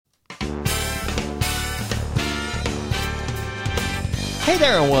Hey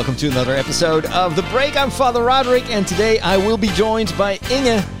there, and welcome to another episode of The Break. I'm Father Roderick, and today I will be joined by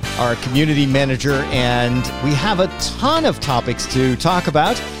Inge, our community manager, and we have a ton of topics to talk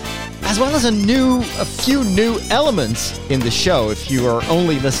about, as well as a few new elements in the show. If you are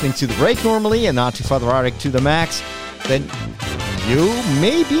only listening to The Break normally and not to Father Roderick to the max, then you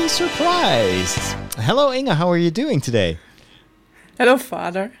may be surprised. Hello, Inge. How are you doing today? Hello,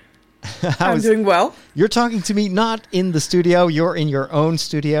 Father. I'm doing well. You're talking to me not in the studio. You're in your own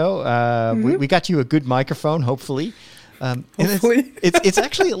studio. We got you a good microphone, hopefully. Hopefully. It's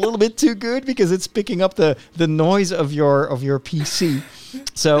actually a little bit too good because it's picking up the noise of your PC.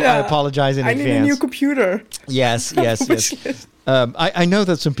 So yeah, I apologize in advance. I need a new computer. Yes. I know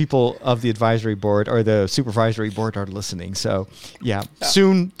that some people of the advisory board or the supervisory board are listening. So yeah.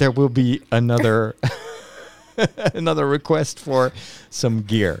 Soon there will be another another request for some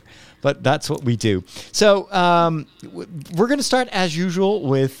gear. But that's what we do. So we're going to start, as usual,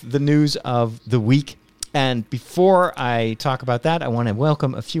 with the news of the week. And before I talk about that, I want to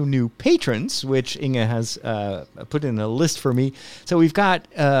welcome a few new patrons, which Inge has put in a list for me. So we've got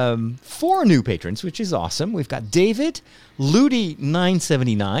 4 new patrons, which is awesome. We've got David,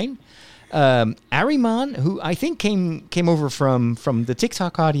 Ludi979, Ariman, who I think came over from the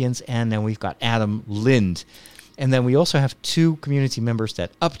TikTok audience, and then we've got Adam Lind. And then we also have 2 community members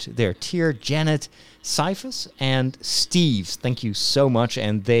that upped their tier, Janet Cyphus and Steve. Thank you so much.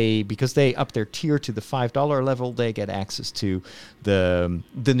 And because they upped their tier to the $5 level, they get access to the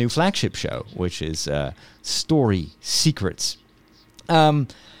new flagship show, which is Story Secrets. How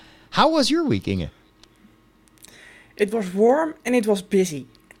was your week, Inge? It was warm and it was busy.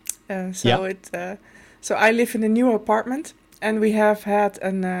 So I live in a new apartment, and we have had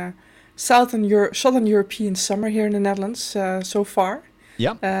an Southern European summer here in the Netherlands so far.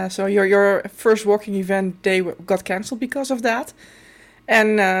 Yeah. So your first walking event day got cancelled because of that.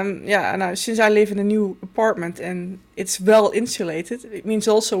 And since I live in a new apartment and it's well insulated, it means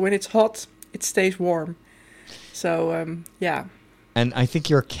also when it's hot, it stays warm. So, yeah. And I think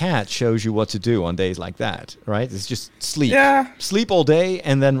your cat shows you what to do on days like that, right? It's just sleep. Yeah. Sleep all day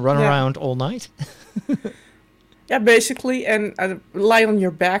and then run around all night. Yeah, basically. And lie on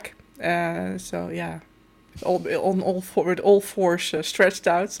your back. With all fours stretched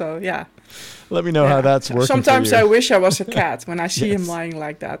out. So yeah. Let me know how that's working. Sometimes for you. I wish I was a cat when I see him lying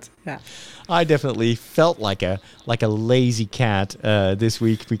like that. Yeah. I definitely felt like a lazy cat this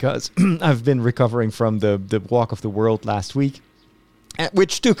week because I've been recovering from the Walk of the World last week,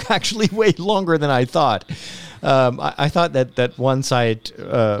 which took actually way longer than I thought. I thought that once I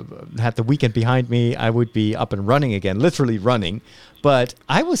had the weekend behind me, I would be up and running again, literally running. But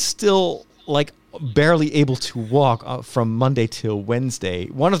I was still like barely able to walk from Monday till Wednesday.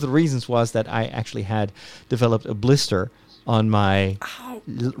 One of the reasons was that I actually had developed a blister on my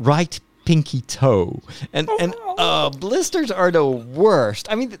right pinky toe. And blisters are the worst.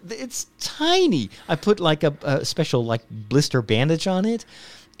 I mean, it's tiny. I put like a special like blister bandage on it.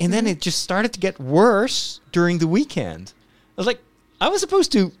 And then it just started to get worse during the weekend. I was like, I was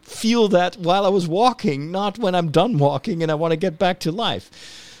supposed to feel that while I was walking, not when I'm done walking and I want to get back to life.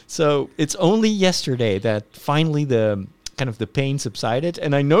 So it's only yesterday that finally the pain subsided.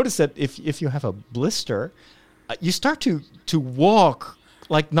 And I noticed that if you have a blister, you start to walk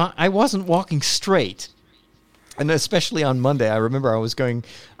like not. I wasn't walking straight. And especially on Monday, I remember I was going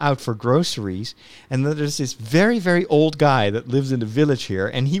out for groceries, and then there's this very, very old guy that lives in the village here,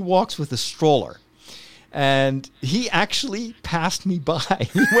 and he walks with a stroller. And he actually passed me by.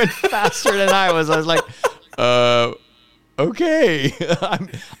 He went faster than I was. I was like, okay.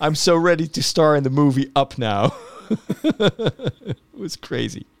 I'm so ready to star in the movie Up now. It was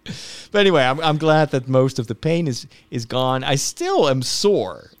crazy. But anyway, I'm glad that most of the pain is gone. I still am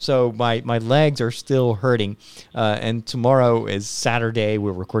sore, so my legs are still hurting. And tomorrow is Saturday.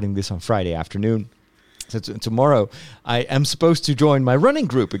 We're recording this on Friday afternoon. So tomorrow I am supposed to join my running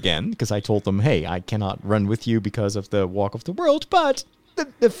group again because I told them, hey, I cannot run with you because of the Walk of the World, but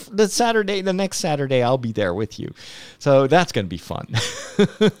the next Saturday, I'll be there with you. So that's going to be fun.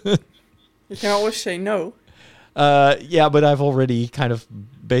 You can always say no. Yeah, but I've already kind of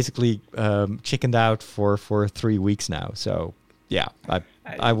basically chickened out for 3 weeks now. So yeah,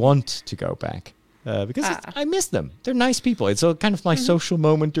 I want to go back. Because I miss them. They're nice people. It's a kind of my social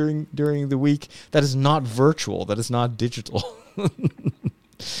moment during the week that is not virtual, that is not digital.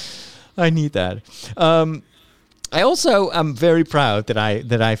 I need that. I also am very proud that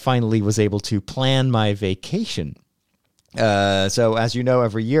I finally was able to plan my vacation. So as you know,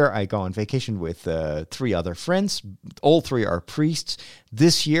 every year I go on vacation with 3 other friends. All 3 are priests.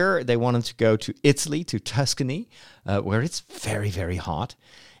 This year they wanted to go to Italy, to Tuscany, where it's very, very hot.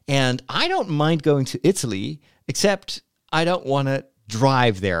 And I don't mind going to Italy, except I don't want to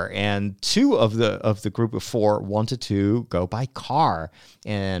drive there. And 2 of the group of 4 wanted to go by car,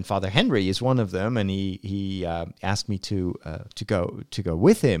 and Father Henry is one of them. And he asked me to go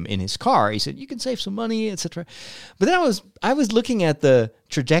with him in his car. He said, "You can save some money, etc." But then I was looking at the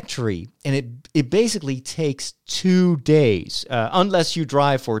trajectory, and it basically takes 2 days, unless you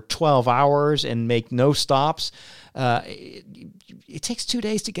drive for 12 hours and make no stops. It takes 2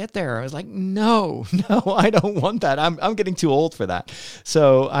 days to get there. I was like, no, I don't want that. I'm getting too old for that.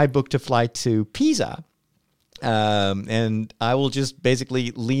 So I booked a flight to Pisa. And I will just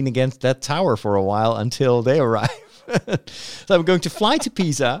basically lean against that tower for a while until they arrive. So I'm going to fly to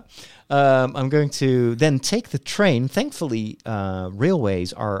Pisa. I'm going to then take the train. Thankfully,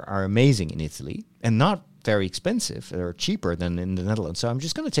 railways are amazing in Italy and not very expensive. They're cheaper than in the Netherlands. So I'm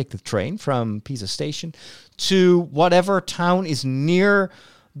just going to take the train from Pisa station to whatever town is near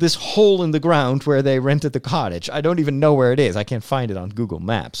this hole in the ground where they rented the cottage. I don't even know where it is. I can't find it on Google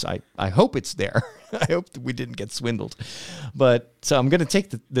Maps. I hope it's there. I hope that we didn't get swindled. But so I'm going to take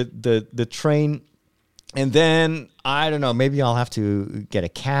the train, and then I don't know, maybe I'll have to get a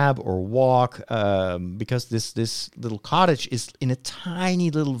cab or walk, because this little cottage is in a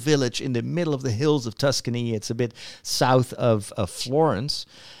tiny little village in the middle of the hills of Tuscany. It's a bit south of Florence.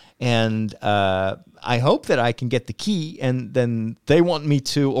 And I hope that I can get the key, and then they want me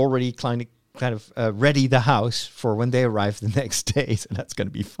to already kind of ready the house for when they arrive the next day. So that's going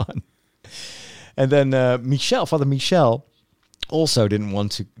to be fun. And then Father Michel, also didn't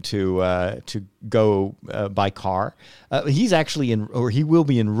want to go by car. He's actually he will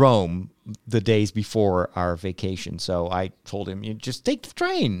be in Rome the days before our vacation. So I told him, you just take the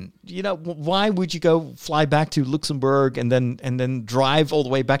train. You know, why would you go fly back to Luxembourg and then drive all the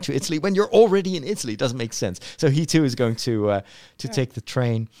way back to Italy when you're already in Italy? It doesn't make sense. So he too is going to take the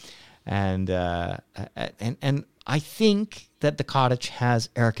train, and I think that the cottage has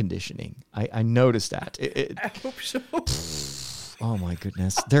air conditioning. I noticed that. I hope so. Oh my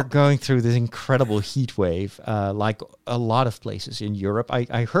goodness. They're going through this incredible heat wave, like a lot of places in Europe.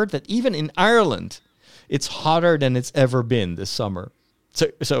 I heard that even in Ireland, it's hotter than it's ever been this summer.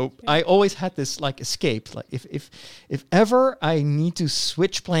 So I always had this like escape. Like if ever I need to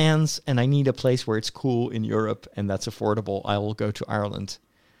switch plans and I need a place where it's cool in Europe and that's affordable, I will go to Ireland.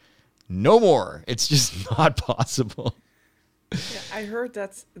 No more. It's just not possible. Yeah, I heard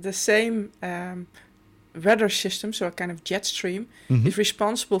that the same weather system, so a kind of jet stream, is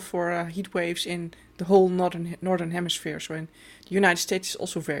responsible for heat waves in the whole northern hemisphere. So in the United States, it's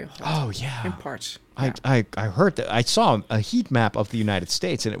also very hot. Oh yeah, in parts. I heard that. I saw a heat map of the United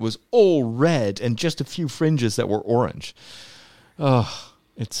States, and it was all red and just a few fringes that were orange. Oh,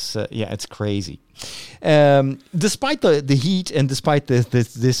 it's crazy. Despite the heat and despite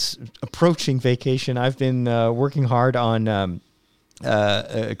this approaching vacation, I've been working hard on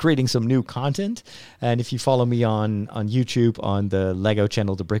creating some new content. And if you follow me on YouTube, on the Lego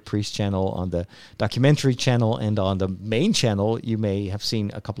channel, the Brick Priest channel, on the documentary channel, and on the main channel, you may have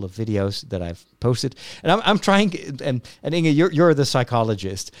seen a couple of videos that I've posted. And I'm trying, and Inge, you're the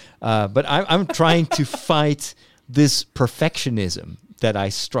psychologist, but I'm trying to fight this perfectionism that I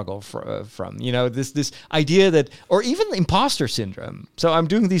struggle from, you know, this idea that, or even imposter syndrome. So I'm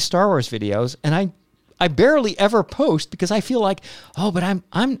doing these Star Wars videos, and I barely ever post because I feel like, oh, but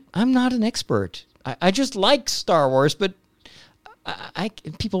I'm not an expert. I just like Star Wars, but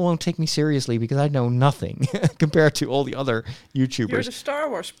people won't take me seriously because I know nothing compared to all the other YouTubers. You're the Star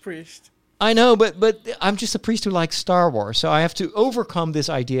Wars priest. I know, but I'm just a priest who likes Star Wars. So I have to overcome this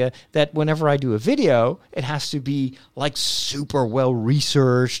idea that whenever I do a video, it has to be like super well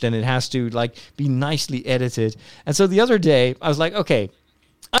researched and it has to like be nicely edited. And so the other day I was like, okay,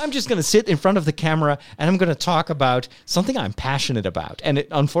 I'm just going to sit in front of the camera and I'm going to talk about something I'm passionate about. And it,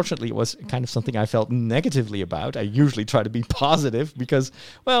 unfortunately, it was kind of something I felt negatively about. I usually try to be positive because,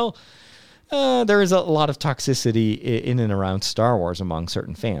 well, there is a lot of toxicity in and around Star Wars among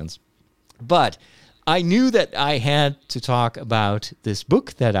certain fans. But I knew that I had to talk about this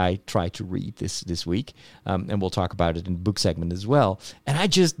book that I tried to read this week. And we'll talk about it in the book segment as well. And I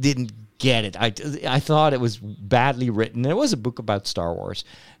just didn't get it. I thought it was badly written. It was a book about Star Wars.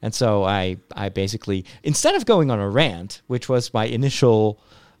 And so I basically, instead of going on a rant, which was my initial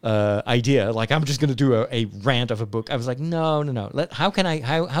idea, like I'm just going to do a rant of a book, I was like, no. How can I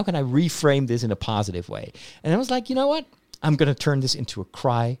reframe this in a positive way? And I was like, you know what? I'm going to turn this into a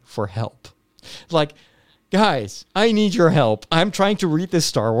cry for help. Like, guys, I need your help. I'm trying to read this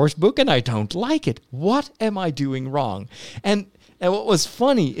Star Wars book and I don't like it. What am I doing wrong? And what was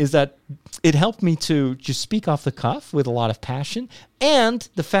funny is that it helped me to just speak off the cuff with a lot of passion, and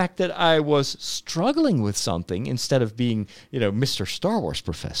the fact that I was struggling with something instead of being, Mr. Star Wars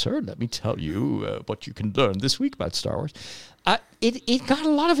professor, let me tell you what you can learn this week about Star Wars. It got a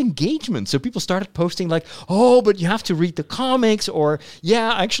lot of engagement. So people started posting like, oh, but you have to read the comics, or,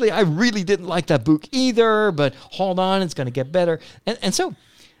 yeah, actually, I really didn't like that book either, but hold on, it's going to get better. And so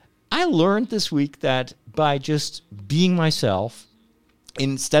I learned this week that by just being myself,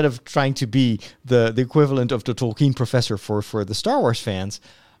 instead of trying to be the equivalent of the Tolkien professor for the Star Wars fans,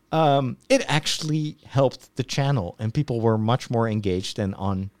 it actually helped the channel, and people were much more engaged than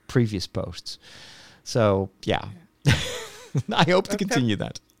on previous posts. So, yeah. I hope to continue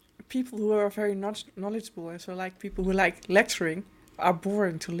that. People who are very knowledgeable, and so like people who like lecturing, are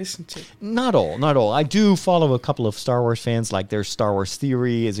boring to listen to. Not all. I do follow a couple of Star Wars fans. Like there's Star Wars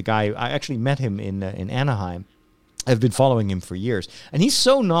Theory is a guy. I actually met him in Anaheim. I've been following him for years, and he's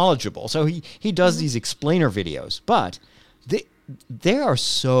so knowledgeable. So he does these explainer videos, but they are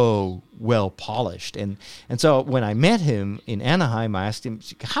so well polished. And so when I met him in Anaheim, I asked him,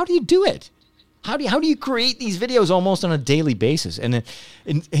 "How do you do it? How do you create these videos almost on a daily basis?" And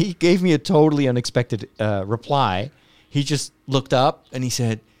he gave me a totally unexpected reply. He just looked up and he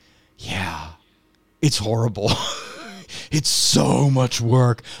said, "Yeah, it's horrible. It's so much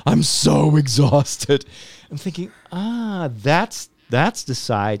work. I'm so exhausted." I'm thinking, that's the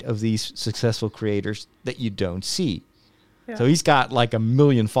side of these successful creators that you don't see. Yeah. So he's got like 1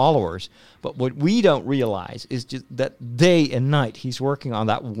 million followers. But what we don't realize is just that day and night he's working on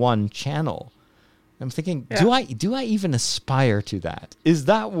that one channel. I'm thinking, do I even aspire to that? Is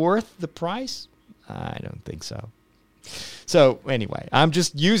that worth the price? I don't think so. So anyway, I'm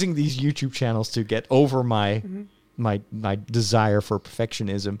just using these YouTube channels to get over my desire for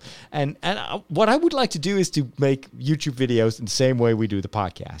perfectionism. And what I would like to do is to make YouTube videos in the same way we do the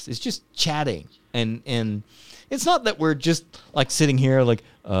podcast. It's just chatting. And it's not that we're just like sitting here like,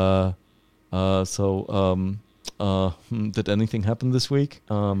 did anything happen this week?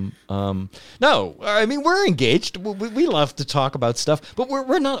 No, I mean, we're engaged. We love to talk about stuff, but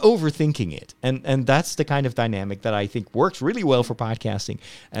we're not overthinking it. And that's the kind of dynamic that I think works really well for podcasting.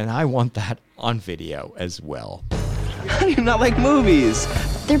 And I want that on video as well. How do you not like movies?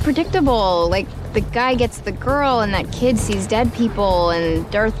 They're predictable. Like, the guy gets the girl, and that kid sees dead people, and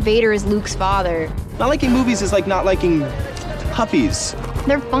Darth Vader is Luke's father. Not liking movies is like not liking puppies.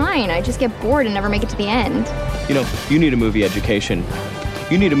 They're fine. I just get bored and never make it to the end. You need a movie education.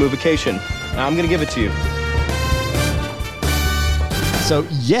 You need a movication. I'm going to give it to you. So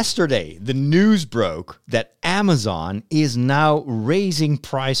yesterday, the news broke that Amazon is now raising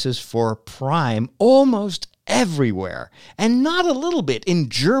prices for Prime almost everywhere. And not a little bit. In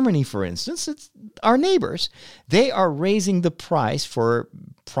Germany, for instance, it's our neighbors. They are raising the price for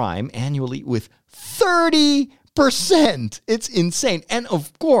Prime annually with 30%. It's insane. And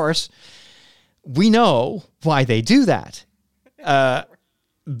of course, we know why they do that.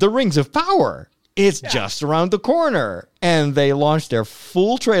 The Rings of Power is just around the corner. And they launched their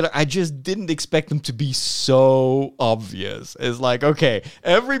full trailer. I just didn't expect them to be so obvious. It's like, okay,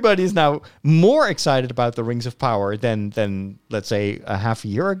 everybody's now more excited about the Rings of Power than let's say, a half a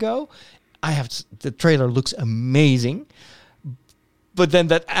year ago. The trailer looks amazing. But then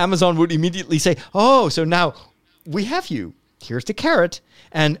that Amazon would immediately say, oh, so now we have you. Here's the carrot.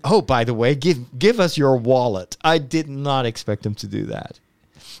 And, oh, by the way, give us your wallet. I did not expect them to do that.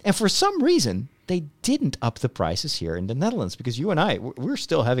 And for some reason, they didn't up the prices here in the Netherlands, because you and I, we're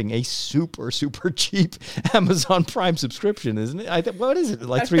still having a super, super cheap Amazon Prime subscription, isn't it? What is it,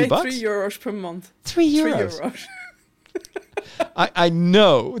 like $3? €3 per month. €3. I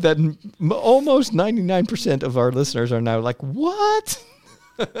know that almost 99% of our listeners are now like, what?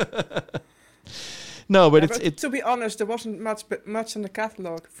 No, but it's to be honest, there wasn't much in the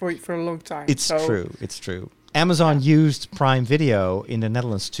catalog for a long time. It's true. Amazon used Prime Video in the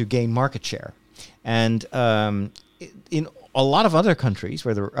Netherlands to gain market share. And in a lot of other countries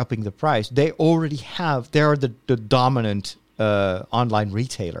where they're upping the price, they are the dominant online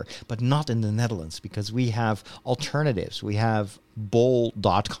retailer, but not in the Netherlands, because we have alternatives. We have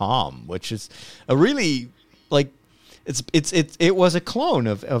bol.com, which is a really it was a clone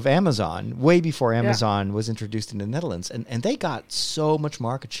of Amazon way before Amazon was introduced in the Netherlands, and they got so much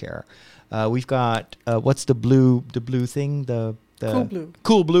market share. We've got what's the blue thing? The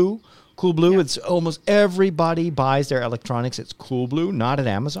Coolblue. Yeah. It's almost everybody buys their electronics. It's Coolblue, not at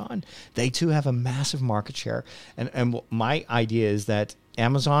Amazon. They too have a massive market share. And my idea is that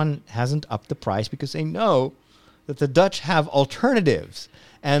Amazon hasn't upped the price because they know that the Dutch have alternatives,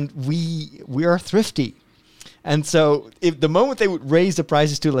 and we are thrifty. And so if the moment they would raise the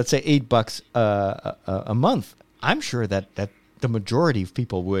prices to, let's say, $8 a month, I'm sure that the majority of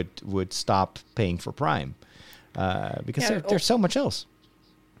people would stop paying for Prime because there's so much else.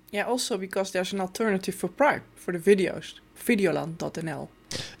 Yeah, also because there's an alternative for Prime, for the videos, Videoland.nl.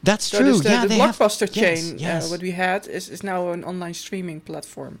 That's so true. The Blockbuster chain, yes. what we had, is now an online streaming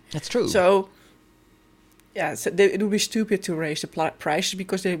platform. That's true. So, yeah, it would be stupid to raise the prices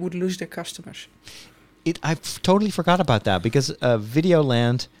because they would lose their customers. I totally forgot about that because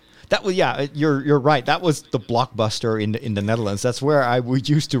Videoland. That was you're right. That was the Blockbuster in the Netherlands. That's where I would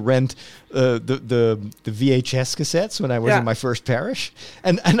used to rent the VHS cassettes when I was in my first parish,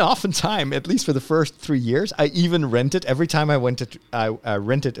 and oftentimes, at least for the first 3 years, I even rented every time I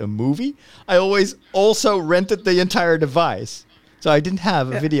rented a movie. I always also rented the entire device, so I didn't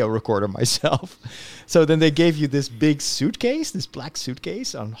have a video recorder myself. So then they gave you this big suitcase, this black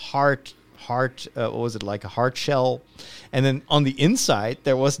suitcase on hard what was it, like a hard shell, and then on the inside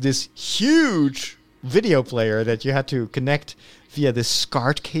there was this huge video player that you had to connect via this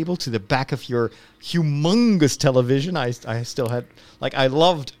SCART cable to the back of your humongous television. I still had, like, I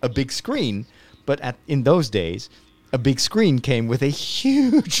loved a big screen, but in those days a big screen came with a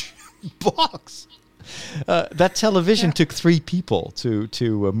huge box. That television took 3 people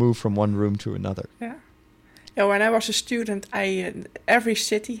to move from one room to another. Yeah, when I was a student, every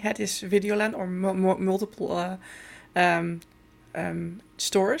city had this Videoland or multiple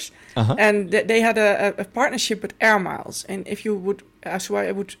stores, and they had a partnership with Air Miles. And if you would, so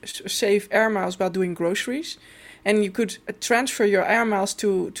I would save Air Miles while doing groceries, and you could transfer your Air Miles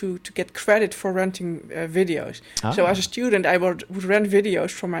to get credit for renting videos. So as a student, I would rent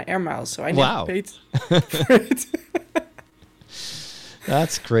videos from my Air Miles, so I never paid for it.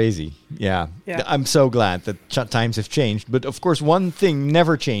 That's crazy. Yeah. I'm so glad that times have changed. But of course, one thing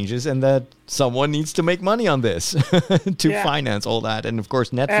never changes, and that someone needs to make money on this to finance all that. And of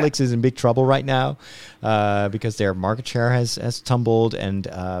course, Netflix is in big trouble right now because their market share has tumbled and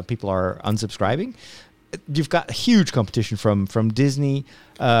people are unsubscribing. You've got huge competition from Disney.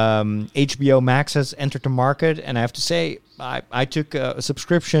 HBO Max has entered the market. And I have to say, I took a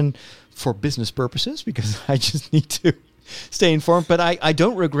subscription for business purposes because I just need to stay informed, but I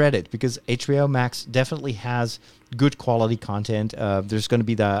don't regret it because HBO Max definitely has good quality content. There's going to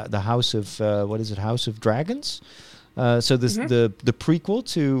be the House of House of Dragons. So this the prequel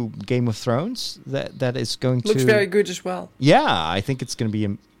to Game of Thrones that is going looks very good as well. Yeah, I think it's going to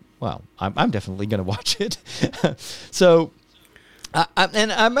be I'm definitely going to watch it. So.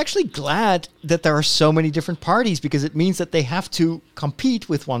 And I'm actually glad that there are so many different parties because it means that they have to compete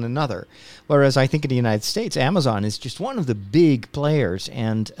with one another. Whereas I think in the United States, Amazon is just one of the big players.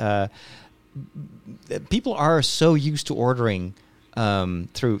 And people are so used to ordering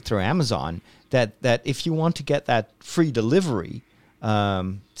through Amazon that if you want to get that free delivery,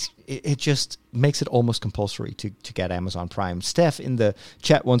 it just makes it almost compulsory to get Amazon Prime. Steph in the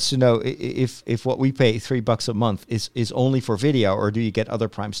chat wants to know if what we pay $3 a month is only for video, or do you get other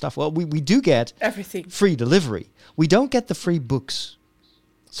Prime stuff? Well, we do get everything free delivery. We don't get the free books.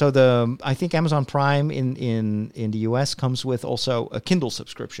 So I think Amazon Prime in the US comes with also a Kindle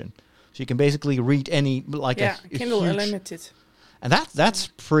subscription. So you can basically read any Kindle Unlimited. And that's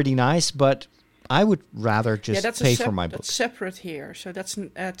pretty nice, but I would rather just pay for my books. That's separate here, so that's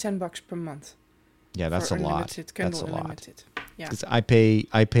 $10 per month. Yeah, that's a lot. Kindle Unlimited. Yeah, because I pay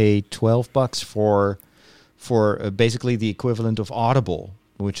 $12 for basically the equivalent of Audible,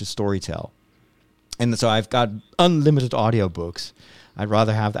 which is Storytel, and so I've got unlimited audiobooks. I'd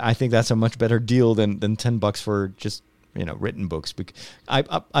rather have that. I think that's a much better deal than $10 for just written books.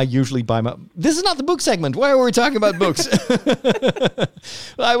 I usually buy my. This is not the book segment. Why are we talking about books?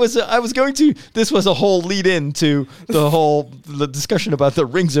 I was going to. This was a whole lead in to the discussion about the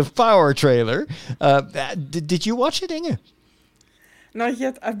Rings of Power trailer. Did you watch it, Inge? Not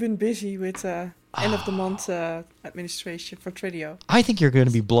yet. I've been busy with end of the month administration for Tridio. I think you're going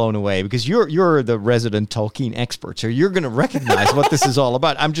to be blown away because you're the resident Tolkien expert, so you're going to recognize what this is all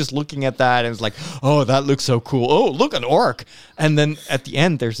about. I'm just looking at that and it's like, oh, that looks so cool. Oh, look, an orc. And then at the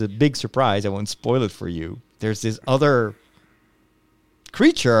end, there's a big surprise. I won't spoil it for you. There's this other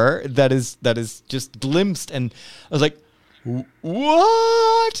creature that is just glimpsed, and I was like,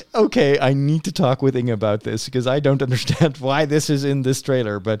 what? Okay, I need to talk with Inge about this because I don't understand why this is in this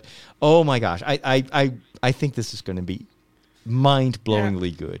trailer. But oh my gosh, I think this is going to be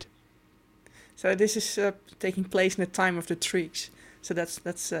mind-blowingly good. So this is taking place in the time of the Treeks. So that's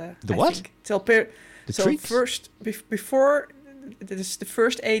the what? Treeks? First before the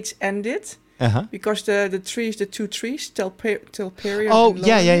first age ended Uh-huh. because the two trees, Telperion. Oh, and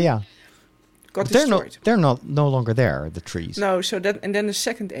yeah, Lorien, got They're destroyed. they're no longer there, the trees. No, so then the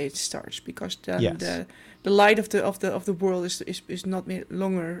second age starts because then Yes. the light of the world is not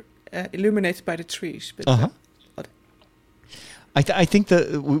longer illuminated by the trees, but Uh-huh. I think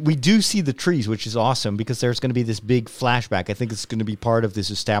that we do see the trees, which is awesome because there's going to be this big flashback. I think it's going to be part of this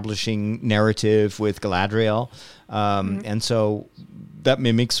establishing narrative with Galadriel. And so that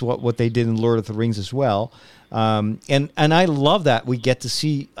mimics what they did in Lord of the Rings as well. And I love that we get to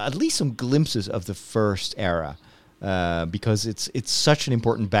see at least some glimpses of the first era because it's such an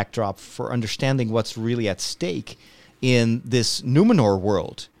important backdrop for understanding what's really at stake in this Numenor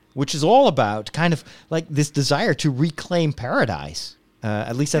world, which is all about kind of like this desire to reclaim paradise.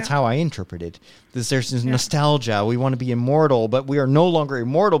 At least that's how I interpret it. There's this nostalgia. We want to be immortal, but we are no longer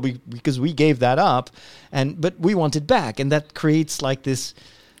immortal because we gave that up, but we want it back, and that creates like this.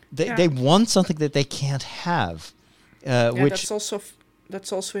 They want something that they can't have, which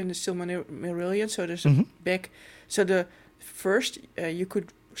that's also in the Silmarillion. So there's a big. So the first you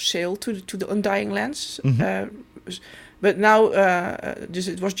could sail to the Undying Lands. But now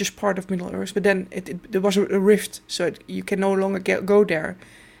it was just part of Middle Earth. But then there was a rift, so you can no longer go there,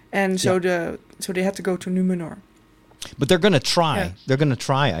 and so they had to go to Numenor. But they're going to try. Yeah. They're going to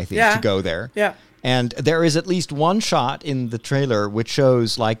try, I think, to go there. Yeah. And there is at least one shot in the trailer which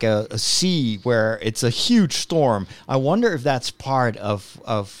shows like a sea where it's a huge storm. I wonder if that's part of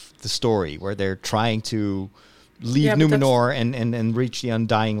the story where they're trying to leave Numenor and reach the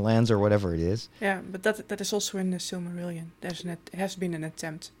Undying Lands or whatever it is. Yeah, but that is also in the Silmarillion. It has been an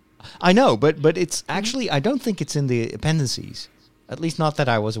attempt. I know, but it's actually, I don't think it's in the appendices. At least not that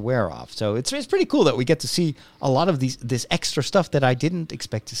I was aware of. So it's pretty cool that we get to see a lot of this extra stuff that I didn't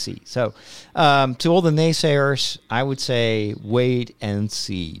expect to see. So to all the naysayers, I would say wait and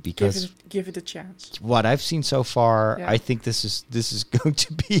see because give it a chance. What I've seen so far, I think this is going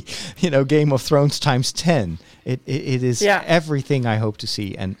to be, Game of Thrones times 10. It is everything I hope to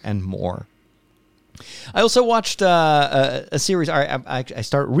see and more. I also watched a series. I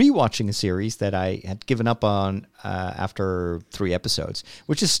started rewatching a series that I had given up on after 3 episodes,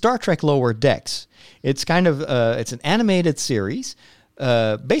 which is Star Trek Lower Decks. It's kind of it's an animated series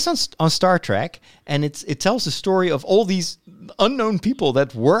based on Star Trek, and it tells the story of all these unknown people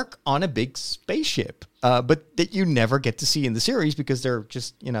that work on a big spaceship, but that you never get to see in the series because they're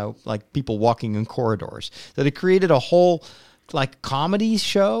just like people walking in corridors. So they created a whole like comedy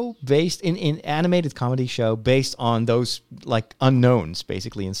show based in animated comedy show based on those like unknowns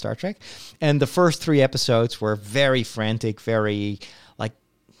basically in Star Trek. And the first 3 episodes were very frantic, very like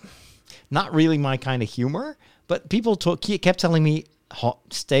not really my kind of humor, but people kept telling me,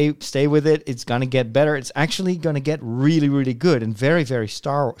 stay with it. It's going to get better. It's actually going to get really, really good and very, very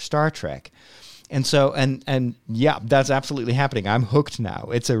Star Trek. And so, and yeah, that's absolutely happening. I'm hooked now.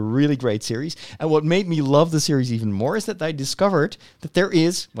 It's a really great series. And what made me love the series even more is that I discovered that there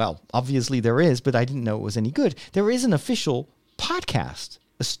is, well, obviously there is, but I didn't know it was any good. There is an official podcast,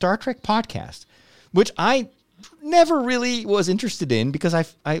 a Star Trek podcast, which I never really was interested in because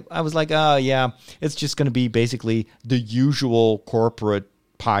I was like, oh yeah, it's just going to be basically the usual corporate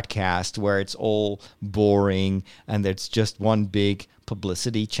podcast where it's all boring and it's just one big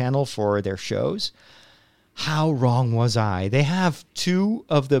publicity channel for their shows. How wrong was I? They have 2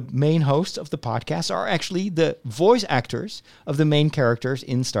 of the main hosts of the podcast are actually the voice actors of the main characters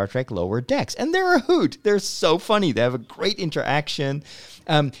in Star Trek Lower Decks. And they're a hoot. They're so funny. They have a great interaction.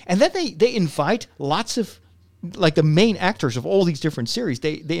 And then they invite lots of like the main actors of all these different series.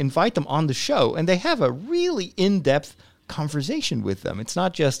 They invite them on the show and they have a really in-depth conversation with them. It's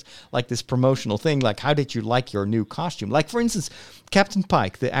not just like this promotional thing, like how did you like your new costume? Like for instance, Captain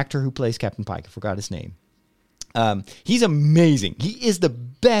Pike, the actor who plays Captain Pike, I forgot his name. He's amazing. He is the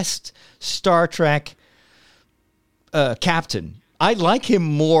best Star Trek captain. I like him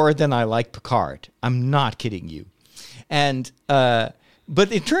more than I like Picard. I'm not kidding you. And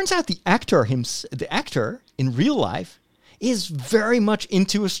but it turns out the actor in real life is very much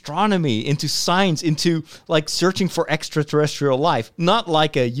into astronomy, into science, into like searching for extraterrestrial life. Not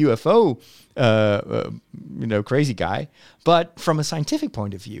like a UFO, crazy guy, but from a scientific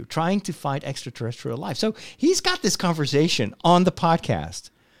point of view, trying to find extraterrestrial life. So he's got this conversation on the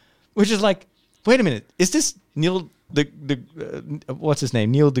podcast, which is like, wait a minute, is this Neil what's his name?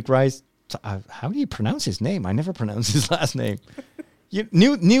 Neil deGrasse. How do you pronounce his name? I never pronounce his last name.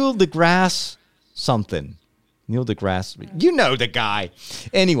 Neil deGrasse something. Neil deGrasse, you know the guy.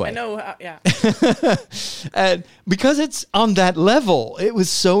 Anyway. I know, yeah. And because it's on that level, it was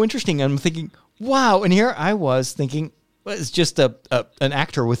so interesting. I'm thinking, wow. And here I was thinking, Well, it's just an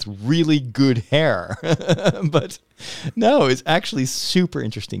actor with really good hair. But no, it's actually a super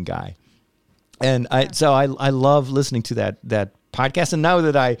interesting guy. And I love listening to that podcast. And now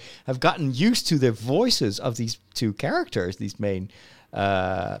that I have gotten used to the voices of these two characters, these main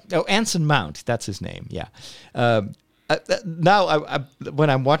Anson Mount, that's his name. Yeah. Now I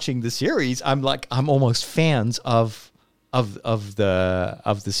when I'm watching the series, I'm almost fans of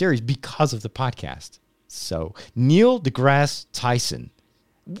the series because of the podcast. So Neil deGrasse Tyson.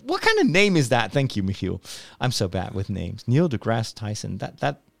 What kind of name is that? Thank you, Michiel. I'm so bad with names. Neil deGrasse Tyson.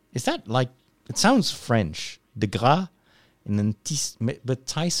 That is that like, it sounds French. Degrasse and then but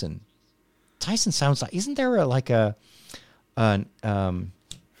Tyson. Tyson sounds like, isn't there I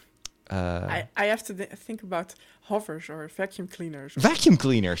have to think about hovers or vacuum cleaners. Vacuum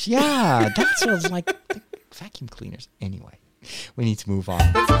cleaners, yeah. That sounds like vacuum cleaners. Anyway, we need to move on.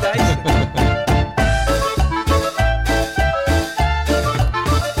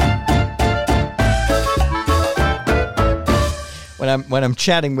 When I'm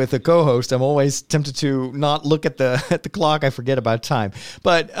chatting with a co-host, I'm always tempted to not look at the clock. I forget about time.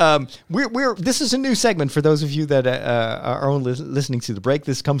 But this is a new segment for those of you that are only listening to the break.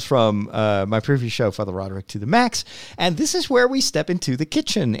 This comes from my previous show, Father Roderick to the Max, and this is where we step into the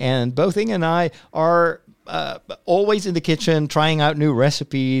kitchen. And both Inge and I are always in the kitchen, trying out new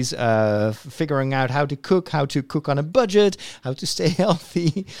recipes, figuring out how to cook on a budget, how to stay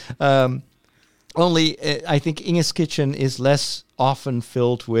healthy. Only, I think Inge's kitchen is less often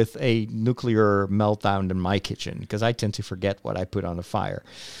filled with a nuclear meltdown than my kitchen, because I tend to forget what I put on the fire.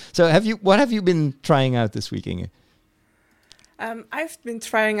 So what have you been trying out this week, Inge? I've been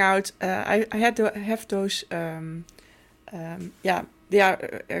trying out, I had to have those, they are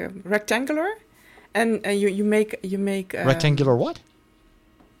rectangular, and you make rectangular what?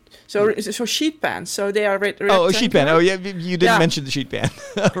 So sheet pans. So they are a sheet pan. Oh yeah, you didn't mention the sheet pan.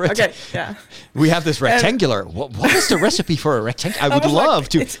 Okay, yeah. We have this rectangular. What is the recipe for a rectangular? I would love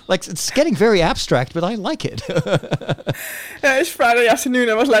to. It's getting very abstract, but I like it. It's Friday afternoon.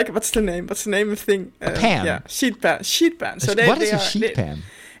 I was like, what's the name? What's the name of the thing? A pan. Yeah, sheet pan. So what is a sheet pan?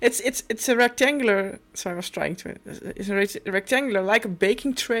 It's a rectangular. So I was trying to. It's a rectangular like a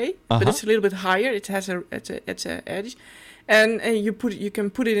baking tray, but it's a little bit higher. It has a edge. And you can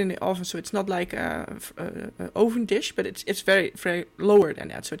put it in the oven, so it's not like a oven dish, but it's very very lower than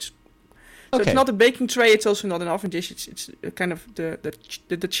that. So it's not a baking tray. It's also not an oven dish. It's kind of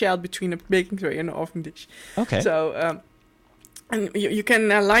the child between a baking tray and an oven dish. Okay. So and you can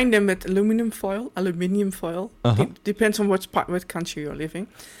line them with aluminium foil. It depends on what country you're living,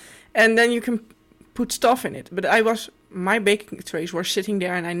 and then you can put stuff in it. But my baking trays were sitting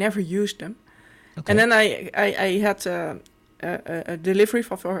there, and I never used them. Okay. And then I had a delivery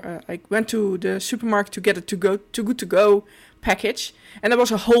I went to the supermarket to get a too good to go package, and there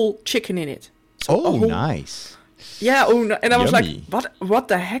was a whole chicken in it. So nice. Yeah. And I was like, what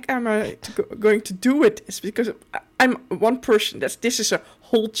the heck am I going to do with this? Because I'm one person. This is a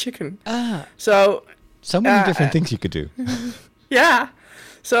whole chicken. So many different things you could do. Yeah.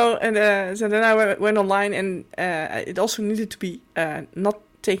 So then I went online, and it also needed to be not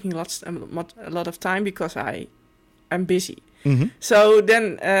taking a lot of time because I'm busy. Mm-hmm. So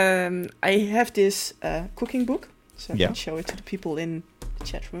then I have this cooking book, so I can show it to the people in the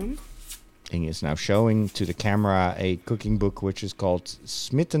chat room. Inge is now showing to the camera a cooking book which is called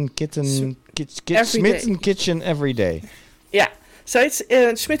Smitten Kitchen Every Day. Yeah, so it's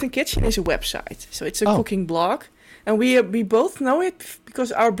Smitten Kitchen is a website, so it's a cooking blog. And we both know it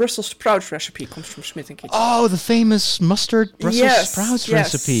because our Brussels sprouts recipe comes from Smitten Kitchen. Oh, the famous mustard Brussels sprouts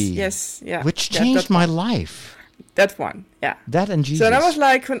recipe. Yes, yeah. Which changed my life. That one, yeah. That and Jesus. So I was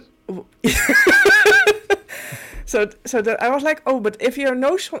like, I was like, but if you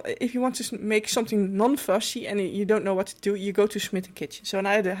want to make something non-fussy and you don't know what to do, you go to Smitten Kitchen. So now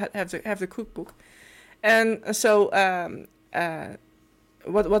I have the cookbook, and so.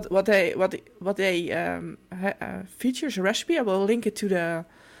 What they features a recipe. I will link it to the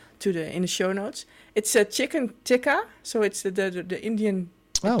in the show notes. It's a chicken tikka, so it's the Indian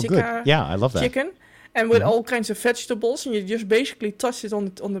tikka. Good. Yeah, I love that chicken, and with all kinds of vegetables, and you just basically toss it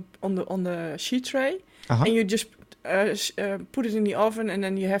on the sheet tray, and you just put it in the oven, and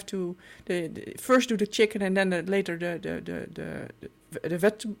then you have to first do the chicken, and then later the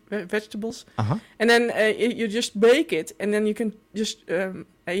vegetables, and then you just bake it, and then you can just you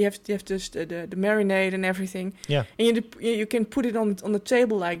have this, the marinade and everything, and you can put it on the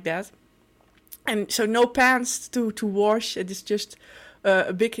table like that, and so no pans to wash. It is just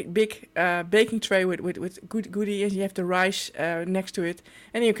a big baking tray with good goodie, and you have the rice next to it,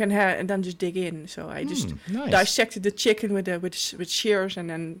 and you can and then just dig in. So I just nice. dissected the chicken with shears, and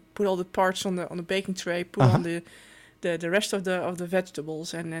then put all the parts on the baking tray, put on the rest of the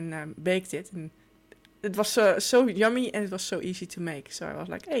vegetables, and then baked it. And it was so yummy, and it was so easy to make. So I was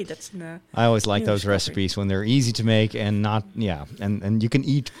like, hey, that's I always like those recipes when they're easy to make and not, and you can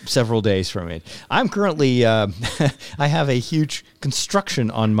eat several days from it. I'm currently, I have a huge construction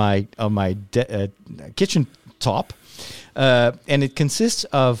on my kitchen top, and it consists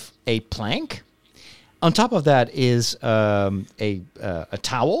of a plank. On top of that is a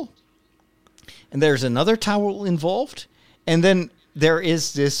towel, and there's another towel involved, and then there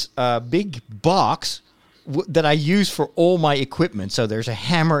is this big box that I use for all my equipment. So there's a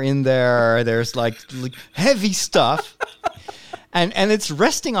hammer in there. There's like heavy stuff, and it's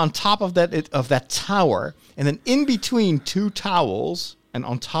resting on top of that tower. And then in between two towels and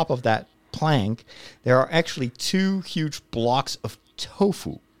on top of that plank, there are actually two huge blocks of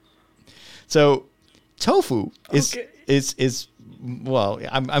tofu. So tofu is well,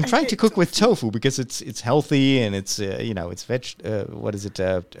 I'm trying to cook with tofu because it's healthy and it's it's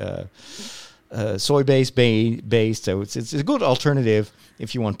soy based, so it's a good alternative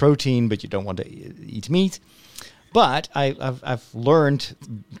if you want protein but you don't want to eat meat. But I've learned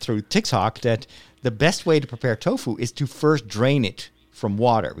through TikTok that the best way to prepare tofu is to first drain it from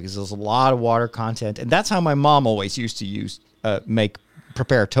water, because there's a lot of water content, and that's how my mom always used to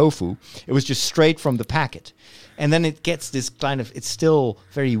prepare tofu. It was just straight from the packet. And then it gets this kind of, it's still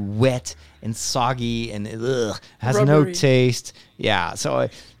very wet and soggy and has rubbery. No taste. Yeah, so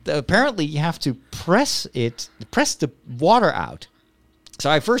apparently you have to press the water out. So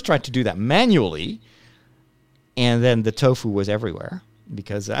I first tried to do that manually, and then the tofu was everywhere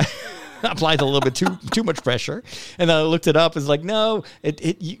because I applied a little bit too much pressure. And then I looked it up. It's like, no,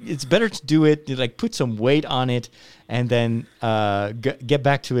 it's better to do it. You like put some weight on it, and then get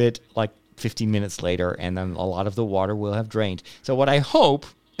back to it like 15 minutes later, and then a lot of the water will have drained. So what I hope,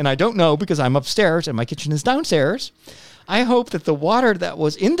 and I don't know because I'm upstairs and my kitchen is downstairs, I hope that the water that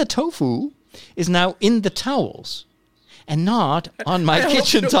was in the tofu is now in the towels and not on my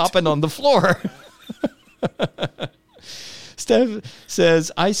kitchen top and on the floor. Steph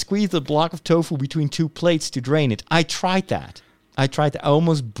says, I squeezed a block of tofu between two plates to drain it. I tried that. I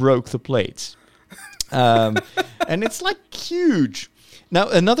almost broke the plates. And it's like huge. Now,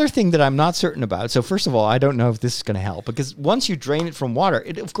 another thing that I'm not certain about, so first of all, I don't know if this is going to help, because once you drain it from water,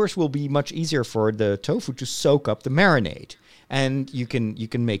 it, of course, will be much easier for the tofu to soak up the marinade, and you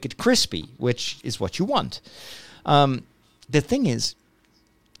can make it crispy, which is what you want. The thing is,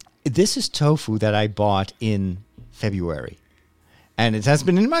 this is tofu that I bought in February, and it has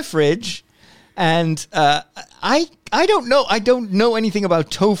been in my fridge, and I don't know. I don't know anything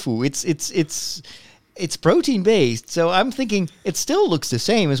about tofu. It's protein based, so I'm thinking it still looks the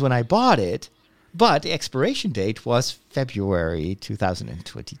same as when I bought it, but the expiration date was February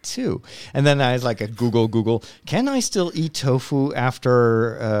 2022. And then I was like, Google, can I still eat tofu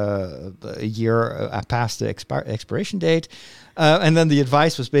after a year past the expiration date? And then the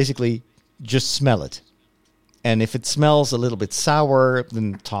advice was basically just smell it. And if it smells a little bit sour,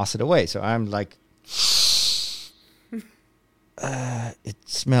 then toss it away. So I'm like, it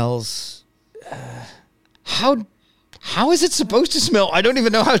smells... How is it supposed to smell? I don't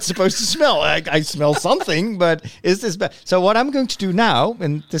even know how it's supposed to smell. I smell something, but is this bad? So what I'm going to do now,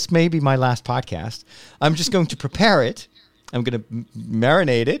 and this may be my last podcast, I'm just going to prepare it. I'm going to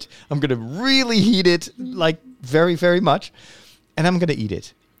marinate it. I'm going to really heat it, like very, very much, and I'm going to eat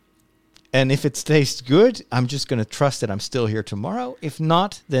it. And if it tastes good, I'm just going to trust that I'm still here tomorrow. If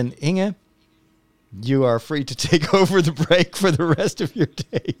not, then Inge, you are free to take over the break for the rest of your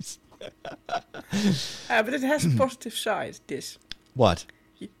days. But it has a positive side, this. What?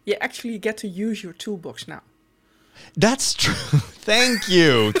 You actually get to use your toolbox now. That's true. Thank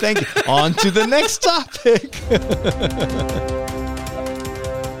you. On to the next topic.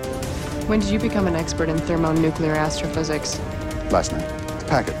 When did you become an expert in thermonuclear astrophysics? Last night. The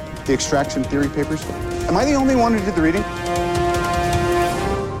packet. The extraction theory papers. Am I the only one who did the reading?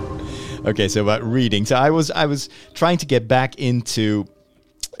 Okay, so about reading. So I was trying to get back into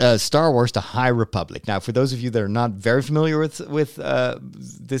Star Wars: The High Republic. Now, for those of you that are not very familiar with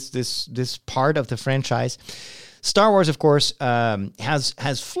this part of the franchise, Star Wars, of course,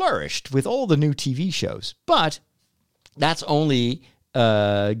 has flourished with all the new TV shows, but that's only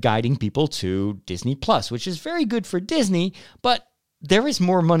guiding people to Disney Plus, which is very good for Disney, but there is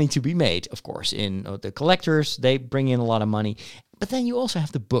more money to be made, of course. In the collectors, they bring in a lot of money. But then you also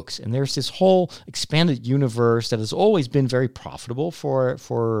have the books, and there's this whole expanded universe that has always been very profitable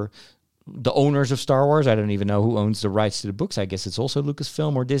for the owners of Star Wars. I don't even know who owns the rights to the books. I guess it's also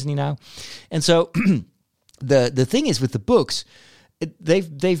Lucasfilm or Disney now. And so the thing is with the books,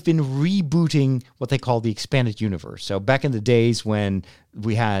 they've been rebooting what they call the expanded universe. So back in the days when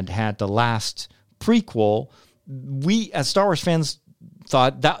we had the last prequel, we as Star Wars fans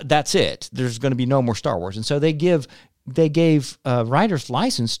thought that's it. There's going to be no more Star Wars, and so they gave writers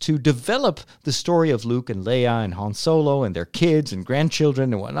license to develop the story of Luke and Leia and Han Solo and their kids and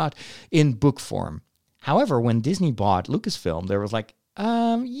grandchildren and whatnot in book form. However, when Disney bought Lucasfilm, there was like,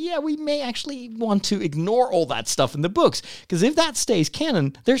 we may actually want to ignore all that stuff in the books, because if that stays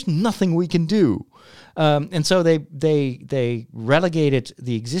canon, there's nothing we can do. And so they relegated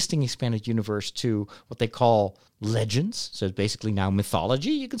the existing expanded universe to what they call legends. So it's basically now mythology.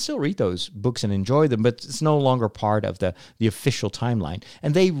 You can still read those books and enjoy them, but it's no longer part of the official timeline.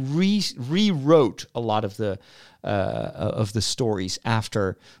 And they rewrote a lot of the stories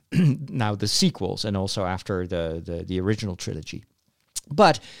after now the sequels, and also after the original trilogy.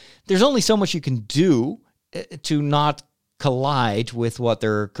 But there's only so much you can do to not collide with what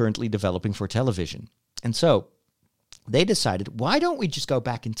they're currently developing for television. And so they decided, why don't we just go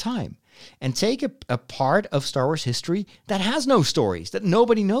back in time and take a part of Star Wars history that has no stories, that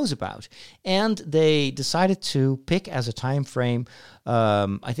nobody knows about? And they decided to pick as a time frame,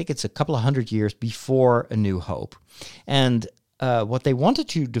 I think it's a couple of hundred years before A New Hope. And what they wanted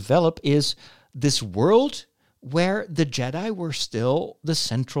to develop is this world where the Jedi were still the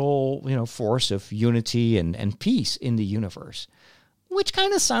central, force of unity and peace in the universe, which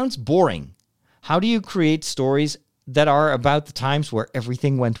kind of sounds boring. How do you create stories that are about the times where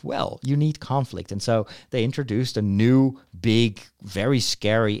everything went well? You need conflict. And so they introduced a new, big, very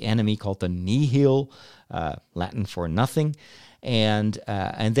scary enemy called the Nihil, Latin for nothing. And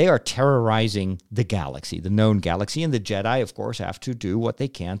they are terrorizing the galaxy, the known galaxy. And the Jedi, of course, have to do what they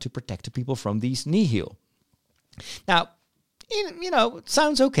can to protect the people from these Nihil. Now, it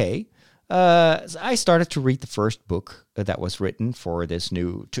sounds okay. I started to read the first book that was written for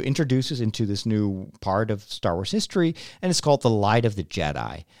to introduce us into this new part of Star Wars history, and it's called The Light of the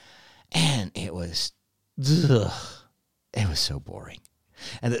Jedi. And it was so boring.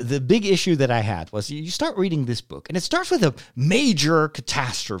 And the big issue that I had was you start reading this book, and it starts with a major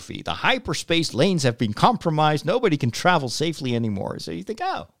catastrophe. The hyperspace lanes have been compromised. Nobody can travel safely anymore. So you think,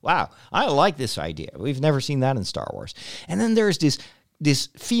 oh, wow, I like this idea. We've never seen that in Star Wars. And then there's this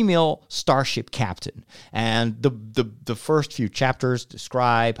female starship captain. And the first few chapters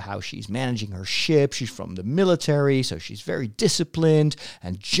describe how she's managing her ship. She's from the military, so she's very disciplined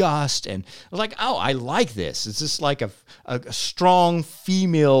and just. And I was like, oh, I like this. It's just like a strong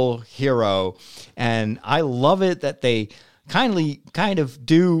female hero. And I love it that they kind of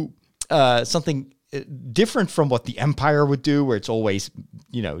do something different from what the Empire would do, where it's always,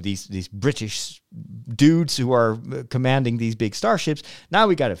 these British dudes who are commanding these big starships. Now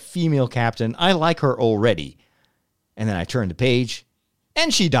we got a female captain. I like her already. And then I turn the page,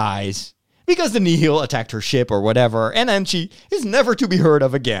 and she dies because the Nihil attacked her ship or whatever, and then she is never to be heard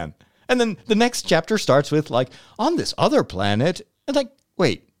of again. And then the next chapter starts with, on this other planet. And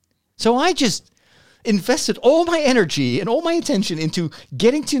wait, so I just invested all my energy and all my attention into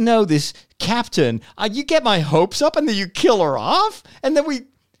getting to know this captain. You get my hopes up, and then you kill her off, and then we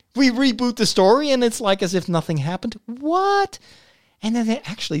reboot the story, and it's like as if nothing happened. What? And then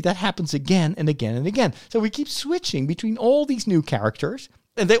that happens again and again and again. So we keep switching between all these new characters,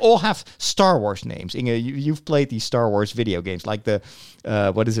 and they all have Star Wars names. Inge, you've played these Star Wars video games, like the,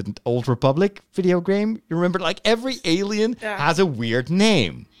 Old Republic video game? You remember, every alien has a weird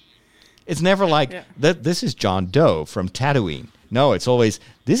name. It's never this is John Doe from Tatooine. No, it's always,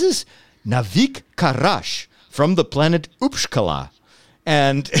 this is Navik Karash from the planet Upshkala.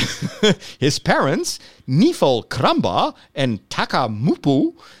 And his parents, Nifal Kramba and Taka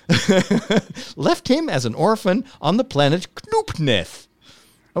Mupu, left him as an orphan on the planet Knoopnith.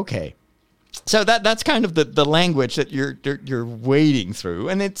 Okay. So that's kind of the language that you're wading through.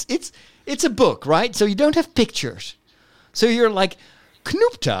 And it's a book, right? So you don't have pictures. So you're like,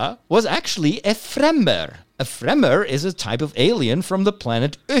 Knoopta was actually a Fremmer. A Fremmer is a type of alien from the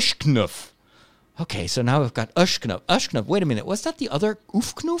planet Ushknuf. Okay, so now we've got Ushknuf. Ushknuf, wait a minute, was that the other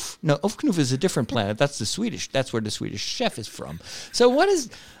Ufknuf? No, Ufknuf is a different planet. That's the Swedish. That's where the Swedish chef is from. So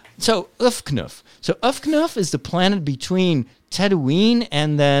Ufknuf. So Ufknuf is the planet between Tatooine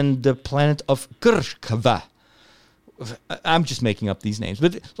and then the planet of Grshkva. I'm just making up these names.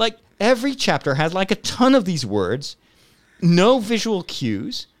 But every chapter has a ton of these words, no visual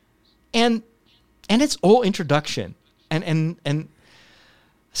cues, and it's all introduction. And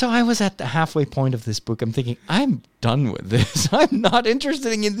So I was at the halfway point of this book. I'm thinking, I'm done with this. I'm not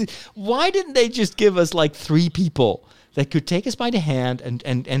interested in this. Why didn't they just give us like 3 people that could take us by the hand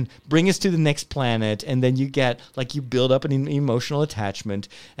and bring us to the next planet? And then you get, like, you build up an emotional attachment.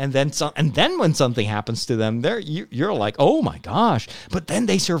 And then when something happens to them, you're like, oh my gosh. But then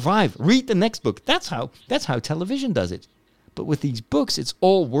they survive. Read the next book. That's how television does it. But with these books, it's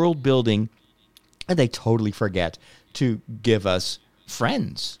all world building. And they totally forget to give us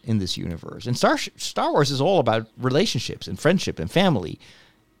friends in this universe. And Star Wars is all about relationships and friendship and family.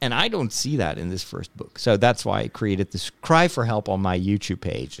 And I don't see that in this first book. So that's why I created this cry for help on my YouTube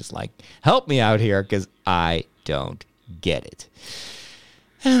page. It's like, help me out here because I don't get it.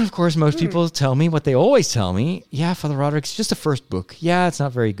 And of course, most people tell me what they always tell me. Yeah, Father Roderick, it's just the first book. Yeah, it's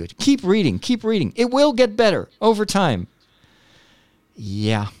not very good. Keep reading. Keep reading. It will get better over time.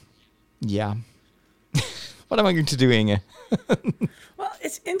 Yeah. What am I going to do, Inge? Well,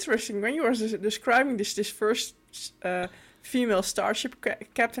 it's interesting when you were describing this first female starship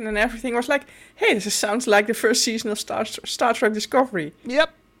captain and everything. I was like, hey, this sounds like the first season of Star Trek Discovery.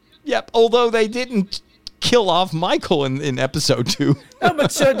 Yep. Although they didn't kill off Michael in episode 2. No,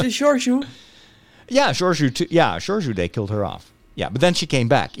 but the Georgiou. Yeah, Georgiou, they killed her off. Yeah, but then she came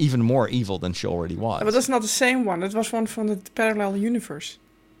back, even more evil than she already was. But that's not the same one. It was one from the parallel universe.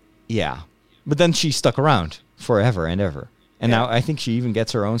 Yeah, but then she stuck around forever and ever. And now I think she even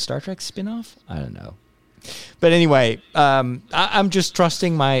gets her own Star Trek spin-off. I don't know. But anyway, I'm just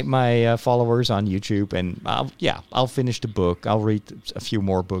trusting my followers on YouTube. And I'll finish the book. I'll read a few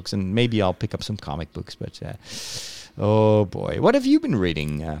more books. And maybe I'll pick up some comic books. But, oh boy. What have you been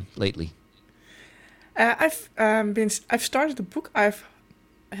reading lately? I've started a book that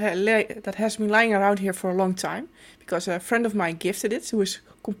has been lying around here for a long time. Because a friend of mine gifted it. Who is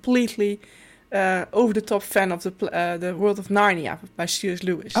completely... over-the-top fan of the World of Narnia by C.S.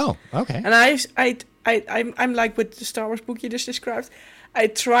 Lewis. Oh, okay. And I'm like with the Star Wars book you just described. I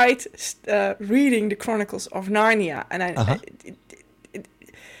tried reading the Chronicles of Narnia, and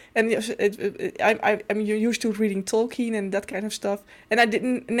I'm used to reading Tolkien and that kind of stuff, and I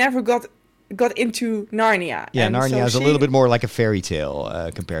never got into Narnia. Yeah, and Narnia is a little bit more like a fairy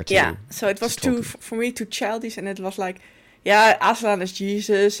tale compared to. Yeah, so it was for me too childish, and it was like. Yeah, Aslan is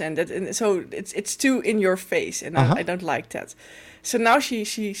Jesus, and so it's too in your face, and I don't like that. So now she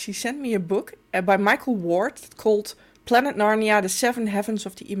sent me a book by Michael Ward called Planet Narnia: The Seven Heavens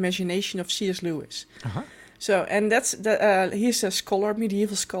of the Imagination of C.S. Lewis. So, and that's he's a scholar,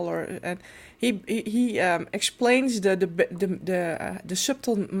 medieval scholar, and he explains the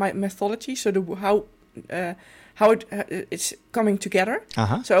subtle mythology, so how it's coming together.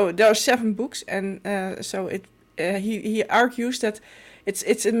 So there are 7 books, and so it. He argues that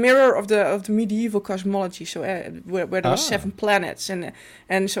it's a mirror of the medieval cosmology. So where there are 7 planets, and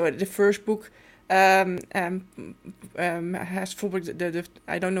so the first book has probably the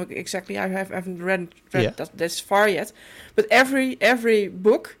I don't know exactly. I haven't read that this far yet, but every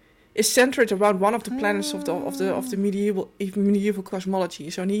book is centered around one of the planets of the medieval cosmology.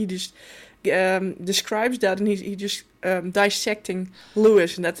 So he just describes that, and he just dissecting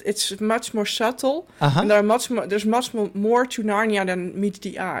Lewis, and that it's much more subtle, and there's much more to Narnia than meets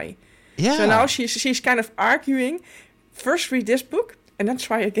the eye. Yeah. So now she's kind of arguing. First read this book, and then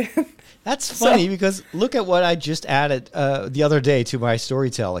try again. That's funny because look at what I just added the other day to my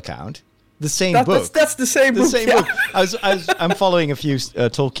Storytel account. The same book. That's the same book. The same book. I'm following a few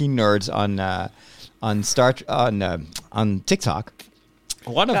Tolkien nerds on TikTok.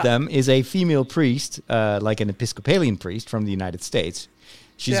 One of them is a female priest, like an Episcopalian priest from the United States.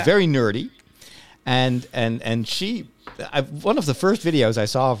 She's very nerdy, and she. One of the first videos I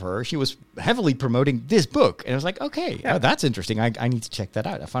saw of her, she was heavily promoting this book, and I was like, okay, that's interesting. I need to check that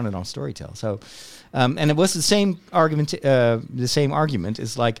out. I found it on Storytel. So, and it was the same argument. The same argument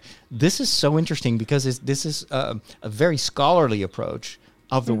is like, this is so interesting because this is a very scholarly approach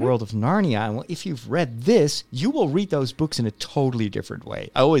of the world of Narnia. And if you've read this, you will read those books in a totally different way.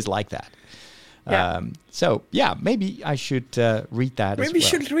 I always like that. Yeah. Maybe I should read that as well. Maybe we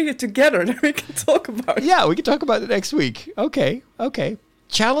should read it together, then we can talk about it. Yeah, we can talk about it next week. Okay.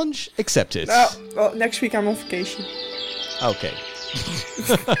 Challenge accepted. Well, next week I'm on vacation. Okay.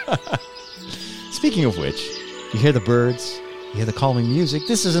 Speaking of which, you hear the birds, you hear the calming music.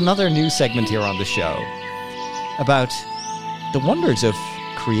 This is another new segment here on the show about the wonders of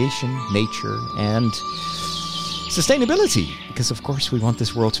creation, nature, and sustainability, because of course we want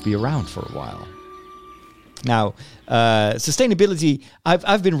this world to be around for a while. Now, sustainability,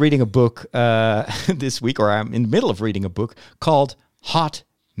 I've been reading a book this week, or I'm in the middle of reading a book called Hot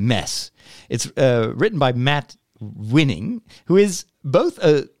Mess. It's written by Matt winning, who is both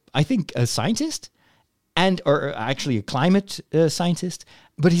I think a scientist or actually a climate scientist,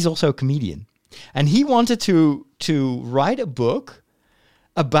 but he's also a comedian. And he wanted to write a book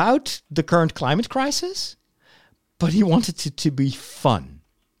about the current climate crisis, but he wanted it to be fun.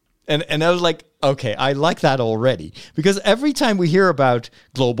 And I was like, okay, I like that already. Because every time we hear about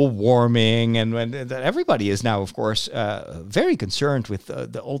global warming, and everybody is now, of course, very concerned with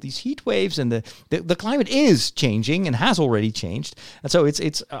all these heat waves, and the climate is changing and has already changed. And so